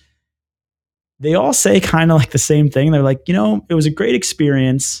those, they all say kind of like the same thing. They're like, it was a great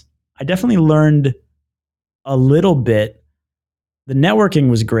experience. I definitely learned a little bit. The networking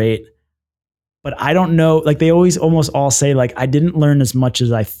was great, but I don't know, like, they always almost all say like, I didn't learn as much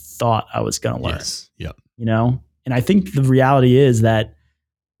as I thought I was going to learn. Yes. Yep. And I think the reality is that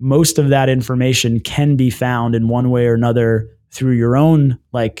most of that information can be found in one way or another through your own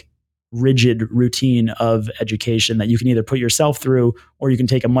like rigid routine of education that you can either put yourself through, or you can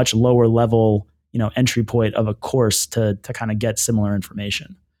take a much lower level, entry point of a course to kind of get similar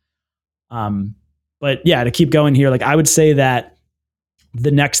information. But yeah, to keep going here, like, I would say that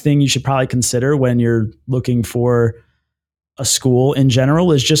the next thing you should probably consider when you're looking for a school in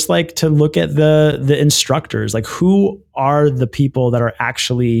general is just like to look at the instructors. Like, who are the people that are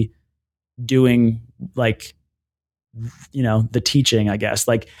actually doing like, the teaching, I guess.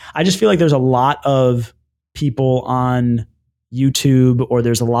 Like, I just feel like there's a lot of people on YouTube, or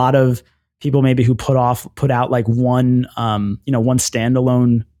there's a lot of people maybe who put out like one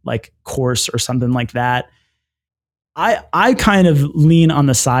standalone like course or something like that. I kind of lean on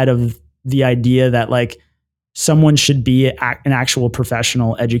the side of the idea that like someone should be an actual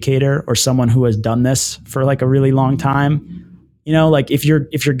professional educator, or someone who has done this for like a really long time. Like, if you're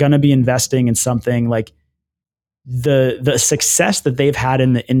going to be investing in something, like the success that they've had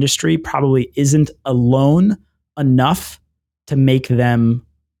in the industry probably isn't alone enough to make them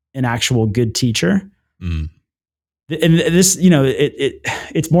an actual good teacher. And this,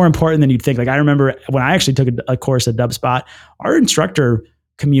 it's more important than you'd think. Like, I remember when I actually took a course at Dubspot, our instructor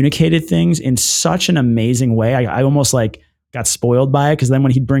communicated things in such an amazing way. I almost like got spoiled by it, because then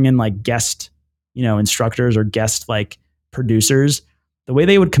when he'd bring in like guest, instructors or guest like producers, the way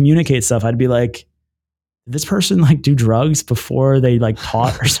they would communicate stuff, I'd be like, did this person like do drugs before they like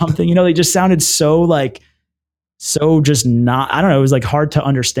taught or something? They just sounded so just not, I don't know. It was like hard to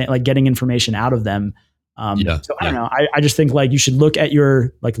understand, like getting information out of them. So I don't know. I just think like you should look at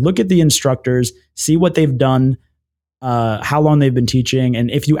the instructors, see what they've done, how long they've been teaching, and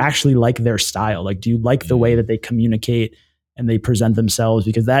if you actually like their style. Like, do you like the way that they communicate and they present themselves?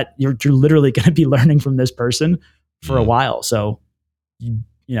 Because that you're literally going to be learning from this person for a while. So, you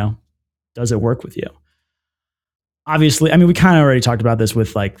know, does it work with you? Obviously, I mean, we kind of already talked about this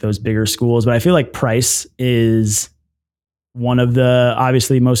with like those bigger schools, but I feel like price is one of the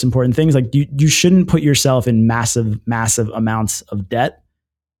obviously most important things. Like you shouldn't put yourself in massive amounts of debt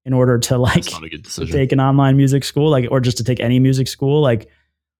in order to like That's not a good to decision. take an online music school, like, or just to take any music school. Like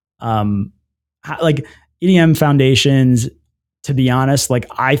EDM foundations, to be honest, like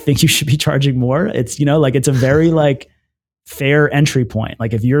I think you should be charging more. It's, like it's a very like fair entry point.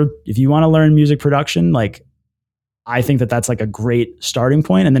 Like if you want to learn music production, like I think that that's like a great starting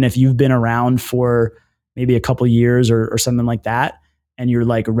point. And then if you've been around for maybe a couple years or something like that, and you're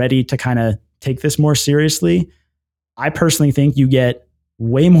like ready to kind of take this more seriously, I personally think you get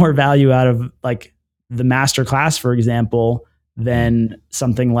way more value out of like the master class, for example, than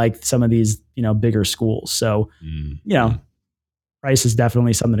something like some of these, bigger schools. So, price is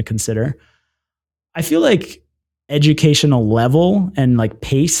definitely something to consider. I feel like educational level and like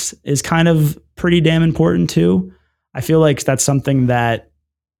pace is kind of pretty damn important too. I feel like that's something that,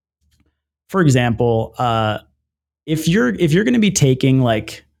 for example, if you're going to be taking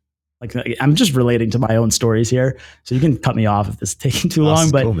like I'm just relating to my own stories here, so you can cut me off if this is taking too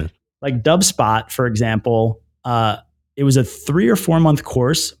long. But cool, like Dubspot, for example, it was a 3 or 4 month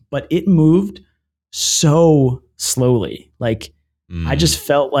course, but it moved so slowly. Like I just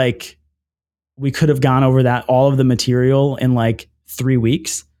felt like we could have gone over that all of the material in like 3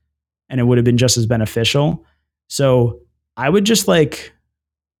 weeks, and it would have been just as beneficial. So I would just like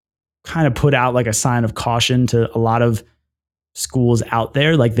kind of put out like a sign of caution to a lot of schools out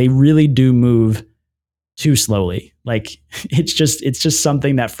there. Like they really do move too slowly. Like it's just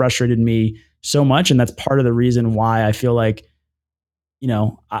something that frustrated me so much. And that's part of the reason why I feel like,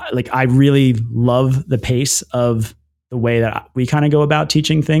 I really love the pace of the way that we kind of go about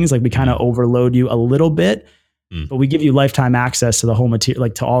teaching things. Like we kind of overload you a little bit, but we give you lifetime access to the whole material,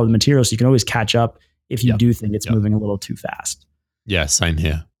 like to all of the materials. So you can always catch up if you do think it's moving a little too fast. Yeah, same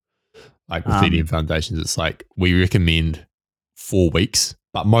here. Like with EDM Foundations, it's like we recommend 4 weeks,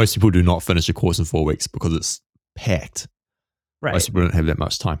 but most people do not finish a course in 4 weeks because it's packed. Right. Most people don't have that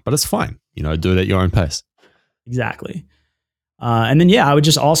much time, but it's fine. Do it at your own pace. Exactly. And then, I would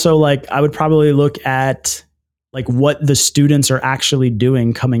just also I would probably look at like what the students are actually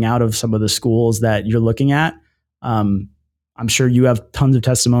doing coming out of some of the schools that you're looking at. I'm sure you have tons of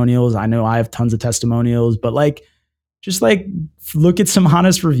testimonials. I know I have tons of testimonials, but just look at some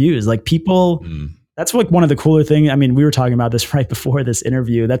honest reviews. Like people, that's like one of the cooler things. I mean, we were talking about this right before this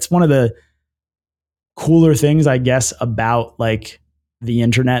interview. That's one of the cooler things, I guess, about like the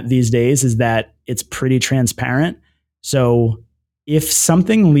internet these days is that it's pretty transparent. So if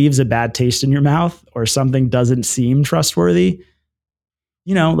something leaves a bad taste in your mouth or something doesn't seem trustworthy,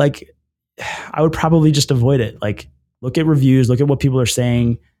 I would probably just avoid it. Like look at reviews, look at what people are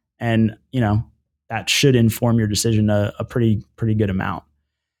saying, and that should inform your decision a pretty good amount.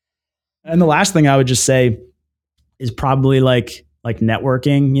 And the last thing I would just say is probably like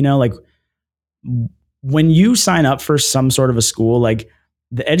networking. Like when you sign up for some sort of a school, like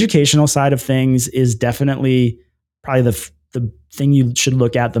the educational side of things is definitely probably the thing you should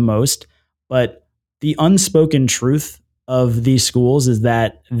look at the most. But the unspoken truth of these schools is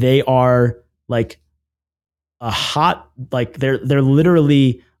that they are like they're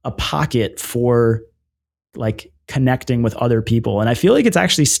literally a pocket for like connecting with other people. And I feel like it's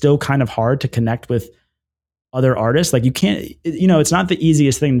actually still kind of hard to connect with other artists. Like you can't, it's not the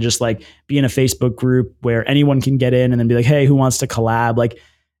easiest thing to just like be in a Facebook group where anyone can get in and then be like, hey, who wants to collab? Like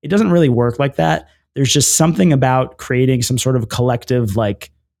it doesn't really work like that. There's just something about creating some sort of collective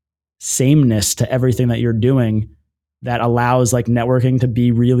like sameness to everything that you're doing that allows like networking to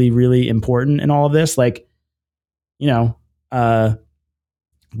be really, really important in all of this. Like,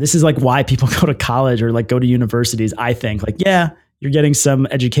 this is like why people go to college or like go to universities. I think like, you're getting some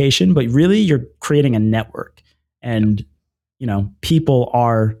education, but really you're creating a network, and, people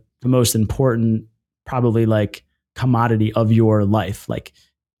are the most important, probably like commodity of your life. Like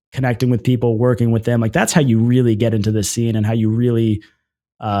connecting with people, working with them, like that's how you really get into the scene, and how you really,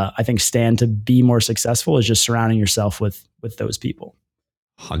 I think, stand to be more successful is just surrounding yourself with those people.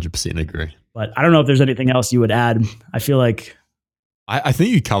 100% agree. But I don't know if there's anything else you would add. I feel like I think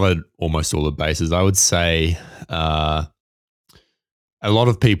you covered almost all the bases. I would say a lot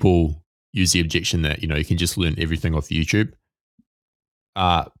of people use the objection that, you can just learn everything off YouTube.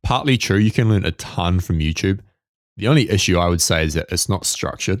 Partly true. You can learn a ton from YouTube. The only issue I would say is that it's not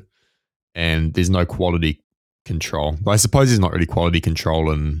structured and there's no quality control. But I suppose there's not really quality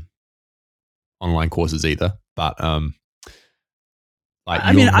control in online courses either. But like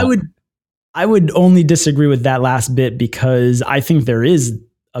I mean, I would only disagree with that last bit because I think there is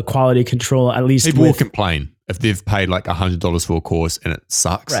a quality control, at least people will complain if they've paid like $100 for a course and it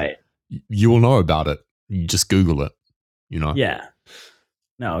sucks. Right. You will know about it. You just Google it, you know? Yeah.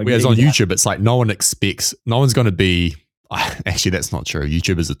 No. Whereas on YouTube, it's like no one's going to be, actually, that's not true.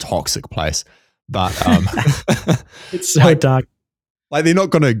 YouTube is a toxic place, but it's so toxic. Like they're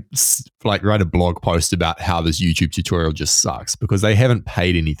not going to like write a blog post about how this YouTube tutorial just sucks because they haven't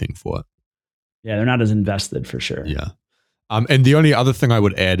paid anything for it. Yeah, they're not as invested for sure. Yeah. And the only other thing I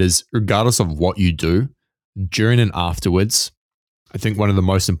would add is regardless of what you do, during and afterwards, I think one of the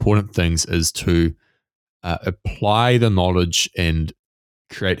most important things is to apply the knowledge and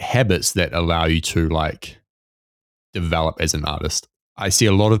create habits that allow you to like develop as an artist. I see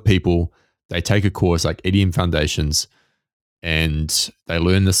a lot of people, they take a course like EDM Foundations and they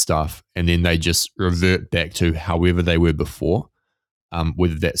learn this stuff and then they just revert back to however they were before,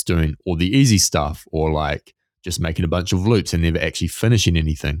 whether that's doing all the easy stuff or like just making a bunch of loops and never actually finishing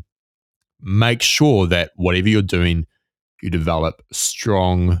anything. Make sure that whatever you're doing, you develop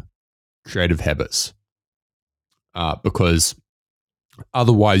strong creative habits because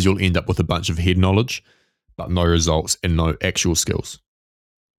otherwise you'll end up with a bunch of head knowledge, but no results and no actual skills.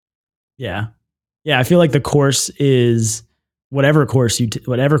 Yeah. Yeah. I feel like the course is whatever course you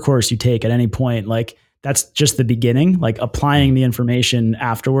take at any point, like that's just the beginning. Like applying the information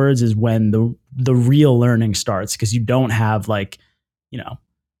afterwards is when the real learning starts because you don't have like,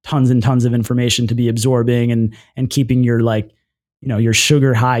 tons and tons of information to be absorbing and keeping your like, your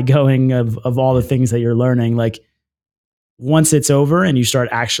sugar high going of all the things that you're learning. Like once it's over and you start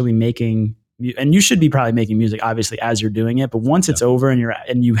actually making, and you should be probably making music obviously as you're doing it, but once it's over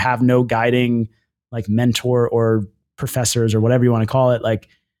and you have no guiding like mentor or professors or whatever you want to call it, like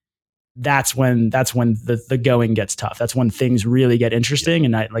that's when the going gets tough. That's when things really get interesting.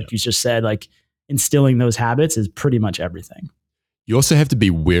 And you just said, like instilling those habits is pretty much everything. You also have to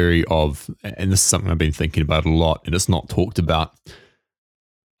be wary of, and this is something I've been thinking about a lot, and it's not talked about.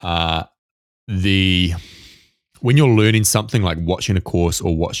 When you're learning something like watching a course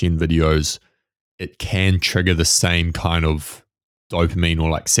or watching videos, it can trigger the same kind of dopamine or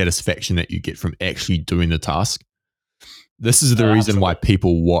like satisfaction that you get from actually doing the task. This is the reason why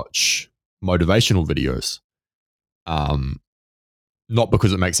people watch motivational videos. Not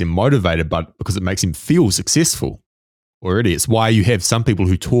because it makes them motivated, but because it makes them feel successful already. It's why you have some people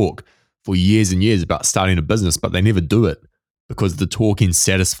who talk for years and years about starting a business, but they never do it because the talking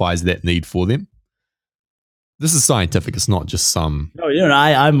satisfies that need for them. This is scientific. It's not just some. No,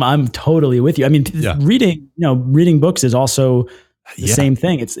 I'm totally with you. I mean, reading books is also the same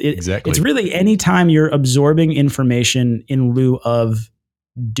thing. Exactly. It's really anytime you're absorbing information in lieu of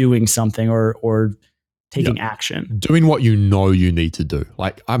doing something or taking action. Doing what you know you need to do.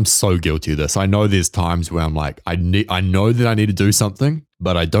 Like I'm so guilty of this. I know there's times where I'm like, I know that I need to do something,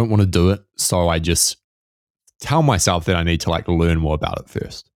 but I don't want to do it. So I just tell myself that I need to like learn more about it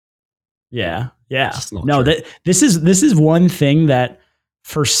first. Yeah. Yeah. No, this is one thing that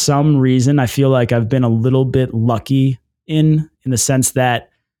for some reason I feel like I've been a little bit lucky in the sense that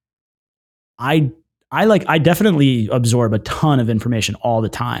I definitely absorb a ton of information all the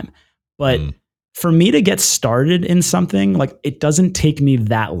time. But for me to get started in something, like it doesn't take me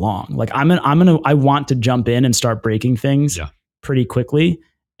that long. Like I want to jump in and start breaking things pretty quickly.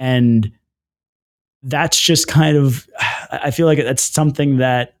 And that's just kind of, I feel like that's something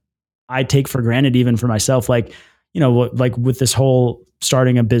that I take for granted even for myself. Like, like with this whole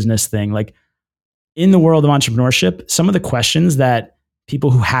starting a business thing, like in the world of entrepreneurship, some of the questions that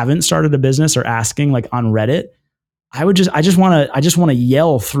people who haven't started a business are asking like on Reddit, I just want to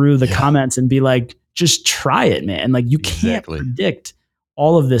yell through the comments and be like, just try it, man. Like you can't predict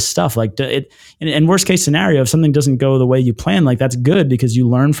all of this stuff. Like in worst case scenario, if something doesn't go the way you plan, like that's good because you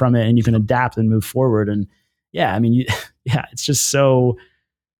learn from it and you can adapt and move forward. And I mean, it's just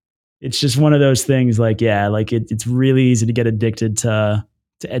one of those things like, it's really easy to get addicted to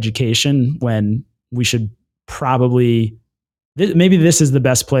education when we should probably, maybe this is the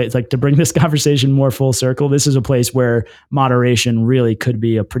best place, like to bring this conversation more full circle. This is a place where moderation really could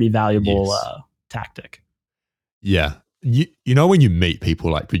be a pretty valuable tactic. Yeah. You know, when you meet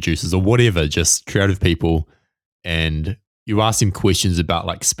people like producers or whatever, just creative people, and you ask them questions about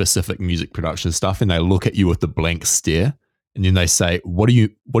like specific music production stuff and they look at you with a blank stare and then they say, what are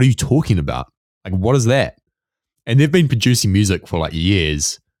you talking about? Like, what is that? And they've been producing music for like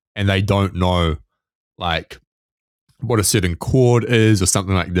years and they don't know like what a certain chord is or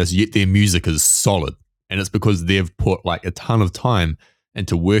something like this, yet their music is solid And it's because they've put like a ton of time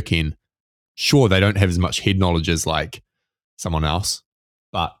into working. Sure, they don't have as much head knowledge as like someone else,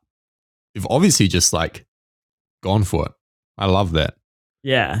 but they've obviously just like gone for it. I love that.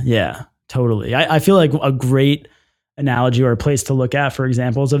 Yeah, totally. I feel like a great analogy or a place to look at for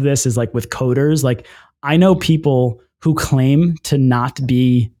examples of this is like with coders. Like I know people who claim to not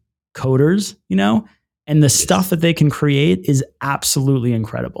be coders, and the stuff that they can create is absolutely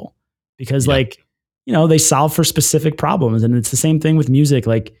incredible because they solve for specific problems. And it's the same thing with music,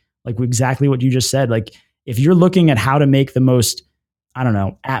 like exactly what you just said. Like if you're looking at how to make the most, I don't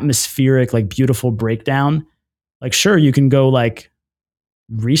know, atmospheric, like beautiful breakdown, like sure, you can go like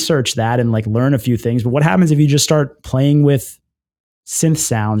research that and like learn a few things. But what happens if you just start playing with synth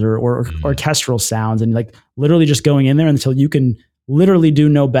sounds or orchestral sounds and like literally just going in there until you can literally do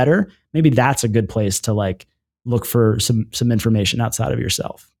no better? Maybe that's a good place to like look for some information outside of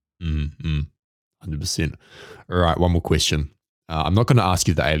yourself. 100%. All right, one more question. I'm not going to ask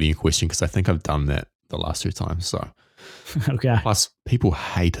you the alien question because I think I've done that the last 2 times. So, okay. Plus, people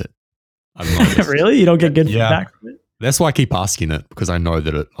hate it. Really? You don't get good feedback from it? That's why I keep asking it, because I know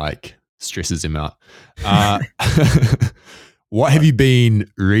that it like stresses them out. What have you been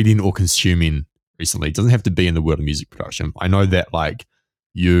reading or consuming recently? It doesn't have to be in the world of music production. I know that like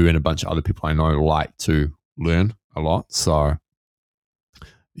you and a bunch of other people I know like to learn a lot. So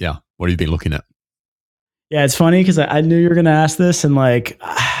yeah, what have you been looking at? Yeah, it's funny because I knew you were going to ask this. And like,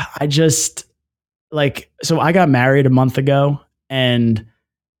 I just like, so I got married a month ago and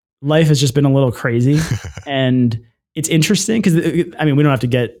life has just been a little crazy. And it's interesting because, I mean, we don't have to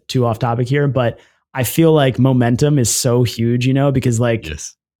get too off topic here, but I feel like momentum is so huge, because like,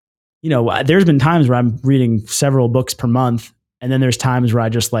 there's been times where I'm reading several books per month. And then there's times where I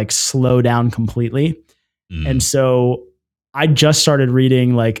just like slow down completely. And so I just started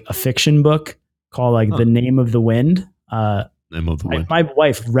reading like a fiction book called like The Name of the Wind. My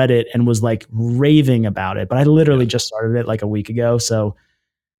wife read it and was like raving about it, but I literally just started it like a week ago. So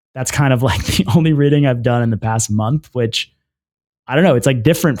that's kind of like the only reading I've done in the past month, which I don't know. It's like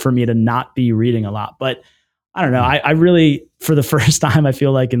different for me to not be reading a lot, but I don't know. I really, for the first time, I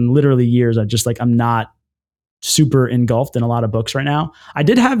feel like in literally years, I'm not super engulfed in a lot of books right now. I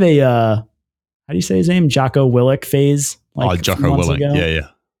did have a, how do you say his name? Jocko Willink phase. Like Jocko Willink. Ago, yeah.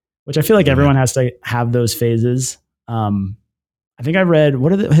 Which I feel like everyone has to have those phases. I think I read,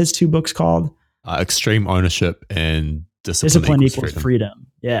 what are his 2 books called? Extreme Ownership and Discipline Equals Freedom.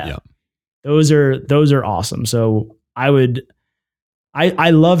 Yeah. Those are awesome. So I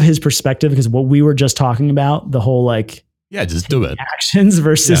love his perspective because what we were just talking about, the whole like, just do it actions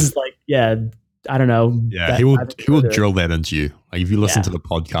versus like, I don't know. Yeah. He will drill that into you. Like if you listen to the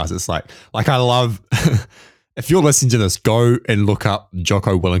podcast, it's like I love, if you're listening to this, go and look up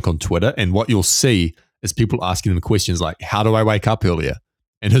Jocko Willink on Twitter. And what you'll see is people asking him questions like, how do I wake up earlier?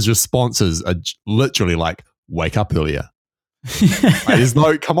 And his responses are literally like, wake up earlier. There's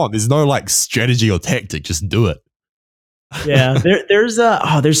no like strategy or tactic. Just do it. Yeah.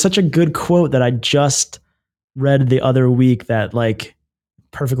 There's such a good quote that I just read the other week that like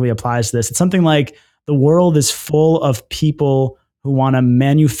perfectly applies to this. It's something like, the world is full of people who want to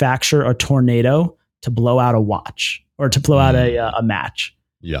manufacture a tornado to blow out a watch or to blow out a match.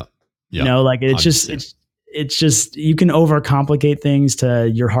 Yeah. Like it's just, you can overcomplicate things to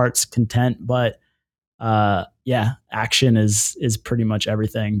your heart's content, but action is pretty much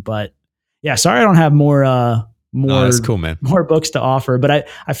everything. But yeah, sorry I don't have more No, that's cool, man. More books to offer, but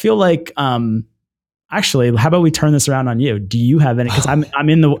I feel like actually, how about we turn this around on you? Do you have any? Because I'm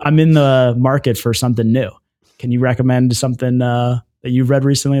in the market for something new. Can you recommend something that you read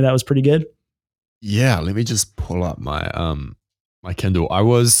recently that was pretty good? Yeah, let me just pull up my my Kindle. I've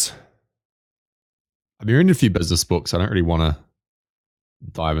been reading a few business books. I don't really want to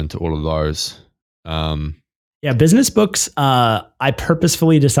dive into all of those. Business books. I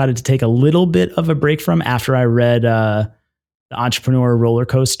purposefully decided to take a little bit of a break from after I read The Entrepreneur Roller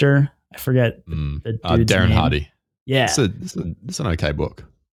Coaster. I forget the dude's Darren name. Hardy. Yeah, it's an okay book.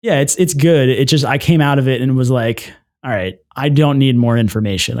 Yeah, it's good. It just, I came out of it and was like, all right, I don't need more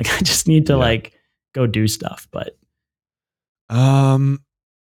information. Like I just need to like go do stuff. But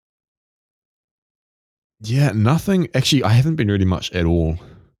nothing. Actually, I haven't been reading much at all.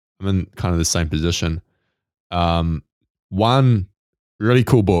 I'm in kind of the same position. One really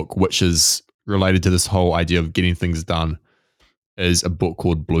cool book, which is related to this whole idea of getting things done, is a book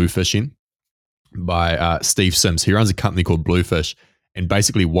called Bluefishing by Steve Sims. He runs a company called Bluefish, and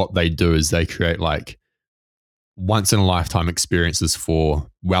basically what they do is they create like once in a lifetime experiences for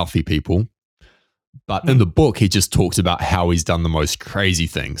wealthy people. But in the book, he just talks about how he's done the most crazy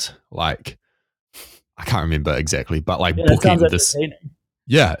things. Like I can't remember exactly, but like Yeah, that sounds booking this. entertaining.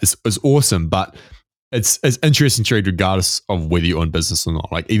 Yeah, it's awesome, but it's interesting to read regardless of whether you're in business or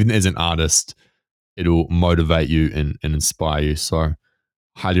not. Like even as an artist, it'll motivate you and inspire you. So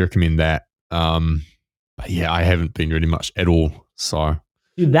highly recommend that. But yeah, I haven't been reading much at all. So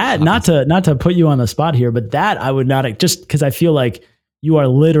Dude, that not to put you on the spot here, but that I would not, just because I feel like you are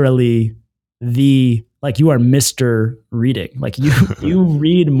literally you are Mr. Reading. Like you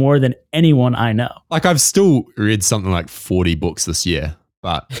read more than anyone I know. like I've still read something like 40 books this year,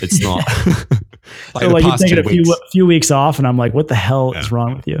 but it's not So like you're taking a few weeks off, and I'm like, what the hell is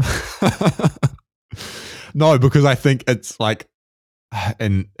wrong with you? No, because I think it's like,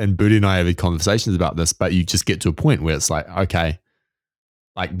 and Booty and I have had conversations about this, but you just get to a point where it's like, okay,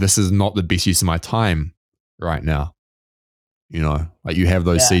 like this is not the best use of my time right now. You know, like you have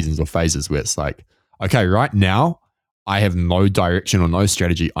those seasons or phases where it's like, okay, right now I have no direction or no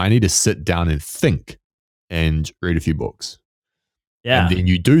strategy. I need to sit down and think and read a few books. Yeah. And then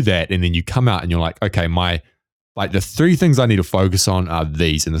you do that, and then you come out and you're like, okay, the 3 things I need to focus on are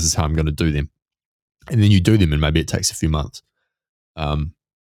these, and this is how I'm going to do them. And then you do them, and maybe it takes a few months.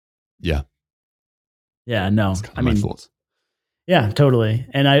 Yeah. Yeah, no. I mean, my thoughts. Yeah, totally.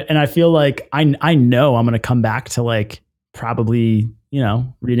 And I feel like I know I'm going to come back to like probably,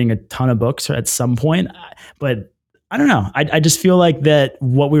 reading a ton of books at some point, but I don't know. I just feel like that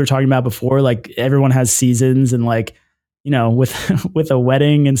what we were talking about before, like everyone has seasons, and like, with with a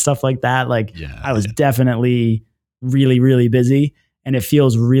wedding and stuff like that, like I was definitely really, really busy, and it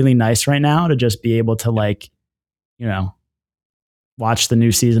feels really nice right now to just be able to like, watch the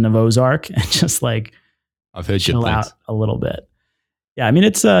new season of Ozark and just like I've heard chill out a little bit. Yeah, I mean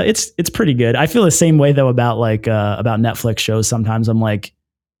it's pretty good. I feel the same way though about Netflix shows. Sometimes I'm like,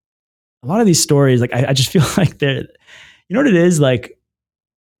 a lot of these stories, like I just feel like they're, you know what it is? Like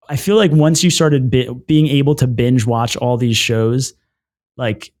I feel like once you started being able to binge watch all these shows,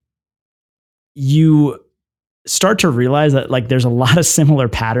 like you start to realize that like there's a lot of similar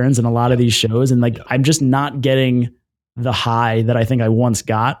patterns in a lot of these shows, and like I'm just not getting the high that I think I once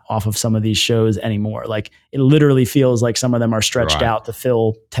got off of some of these shows anymore. Like it literally feels like some of them are stretched out to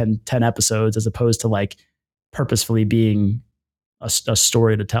fill 10 episodes, as opposed to like purposefully being a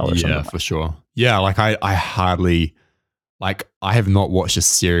story to tell or something. Yeah, for sure. Yeah, like I hardly, like I have not watched a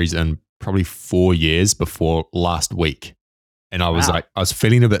series in probably 4 years before last week. And I was like, I was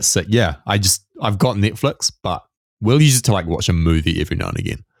feeling a bit sick. Yeah, I've got Netflix, but we'll use it to like watch a movie every now and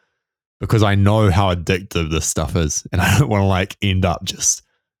again, because I know how addictive this stuff is. And I don't want to like end up just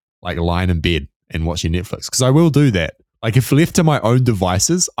like lying in bed and watching Netflix, because I will do that. Like if left to my own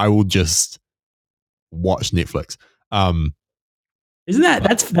devices, I will just watch Netflix. Isn't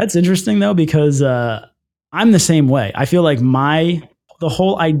that's interesting though, because I'm the same way. I feel like the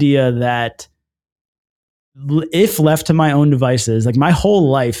whole idea that if left to my own devices, like my whole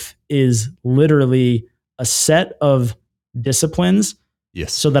life is literally a set of disciplines,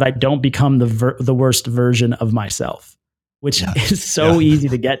 so that I don't become the worst version of myself, which is so easy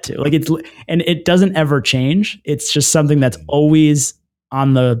to get to. Like and it doesn't ever change. It's just something that's always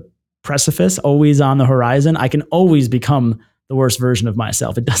on the precipice, always on the horizon. I can always become the worst version of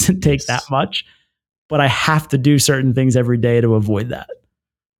myself. It doesn't take that much, but I have to do certain things every day to avoid that.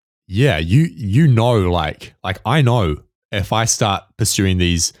 Yeah, like I know if I start pursuing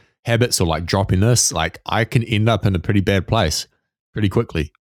these habits or like dropping this, like I can end up in a pretty bad place pretty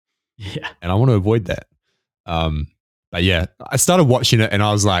quickly. Yeah. And I want to avoid that. But yeah, I started watching it and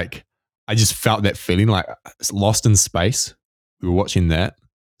I was like, I just felt that feeling like lost in space. We were watching that.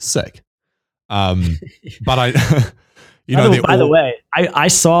 Sick. But I, by the way, I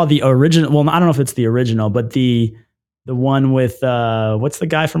saw the original. Well, I don't know if it's the original, but the one with what's the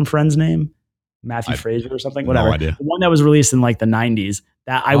guy from Friends name? Matthew Fraser or something. Whatever. No idea. The one that was released in like the 90s.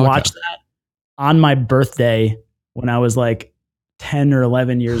 That I watched that on my birthday when I was like 10 or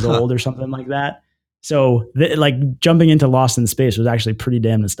 11 years old or something like that. So like jumping into Lost in Space was actually pretty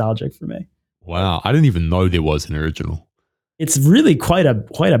damn nostalgic for me. Wow, I didn't even know there was an original. It's really quite a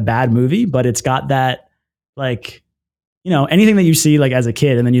bad movie, but it's got that like, anything that you see like as a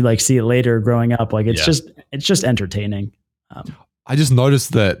kid and then you like see it later growing up, like it's just entertaining. I just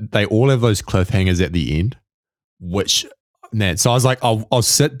noticed that they all have those cliffhangers at the end, which, man, so I was like, I'll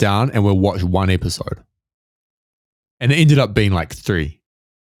sit down and we'll watch one episode. And it ended up being like 3.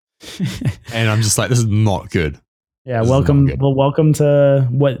 And I'm just like, this is not good. Yeah, welcome to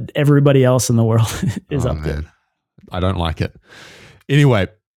what everybody else in the world is up to. I don't like it. Anyway,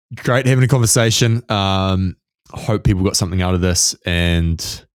 great having a conversation. Hope people got something out of this.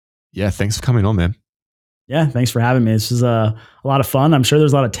 And yeah, thanks for coming on, man. Yeah, thanks for having me. This was a lot of fun. I'm sure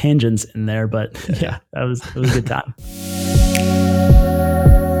there's a lot of tangents in there, but yeah, it was a good time.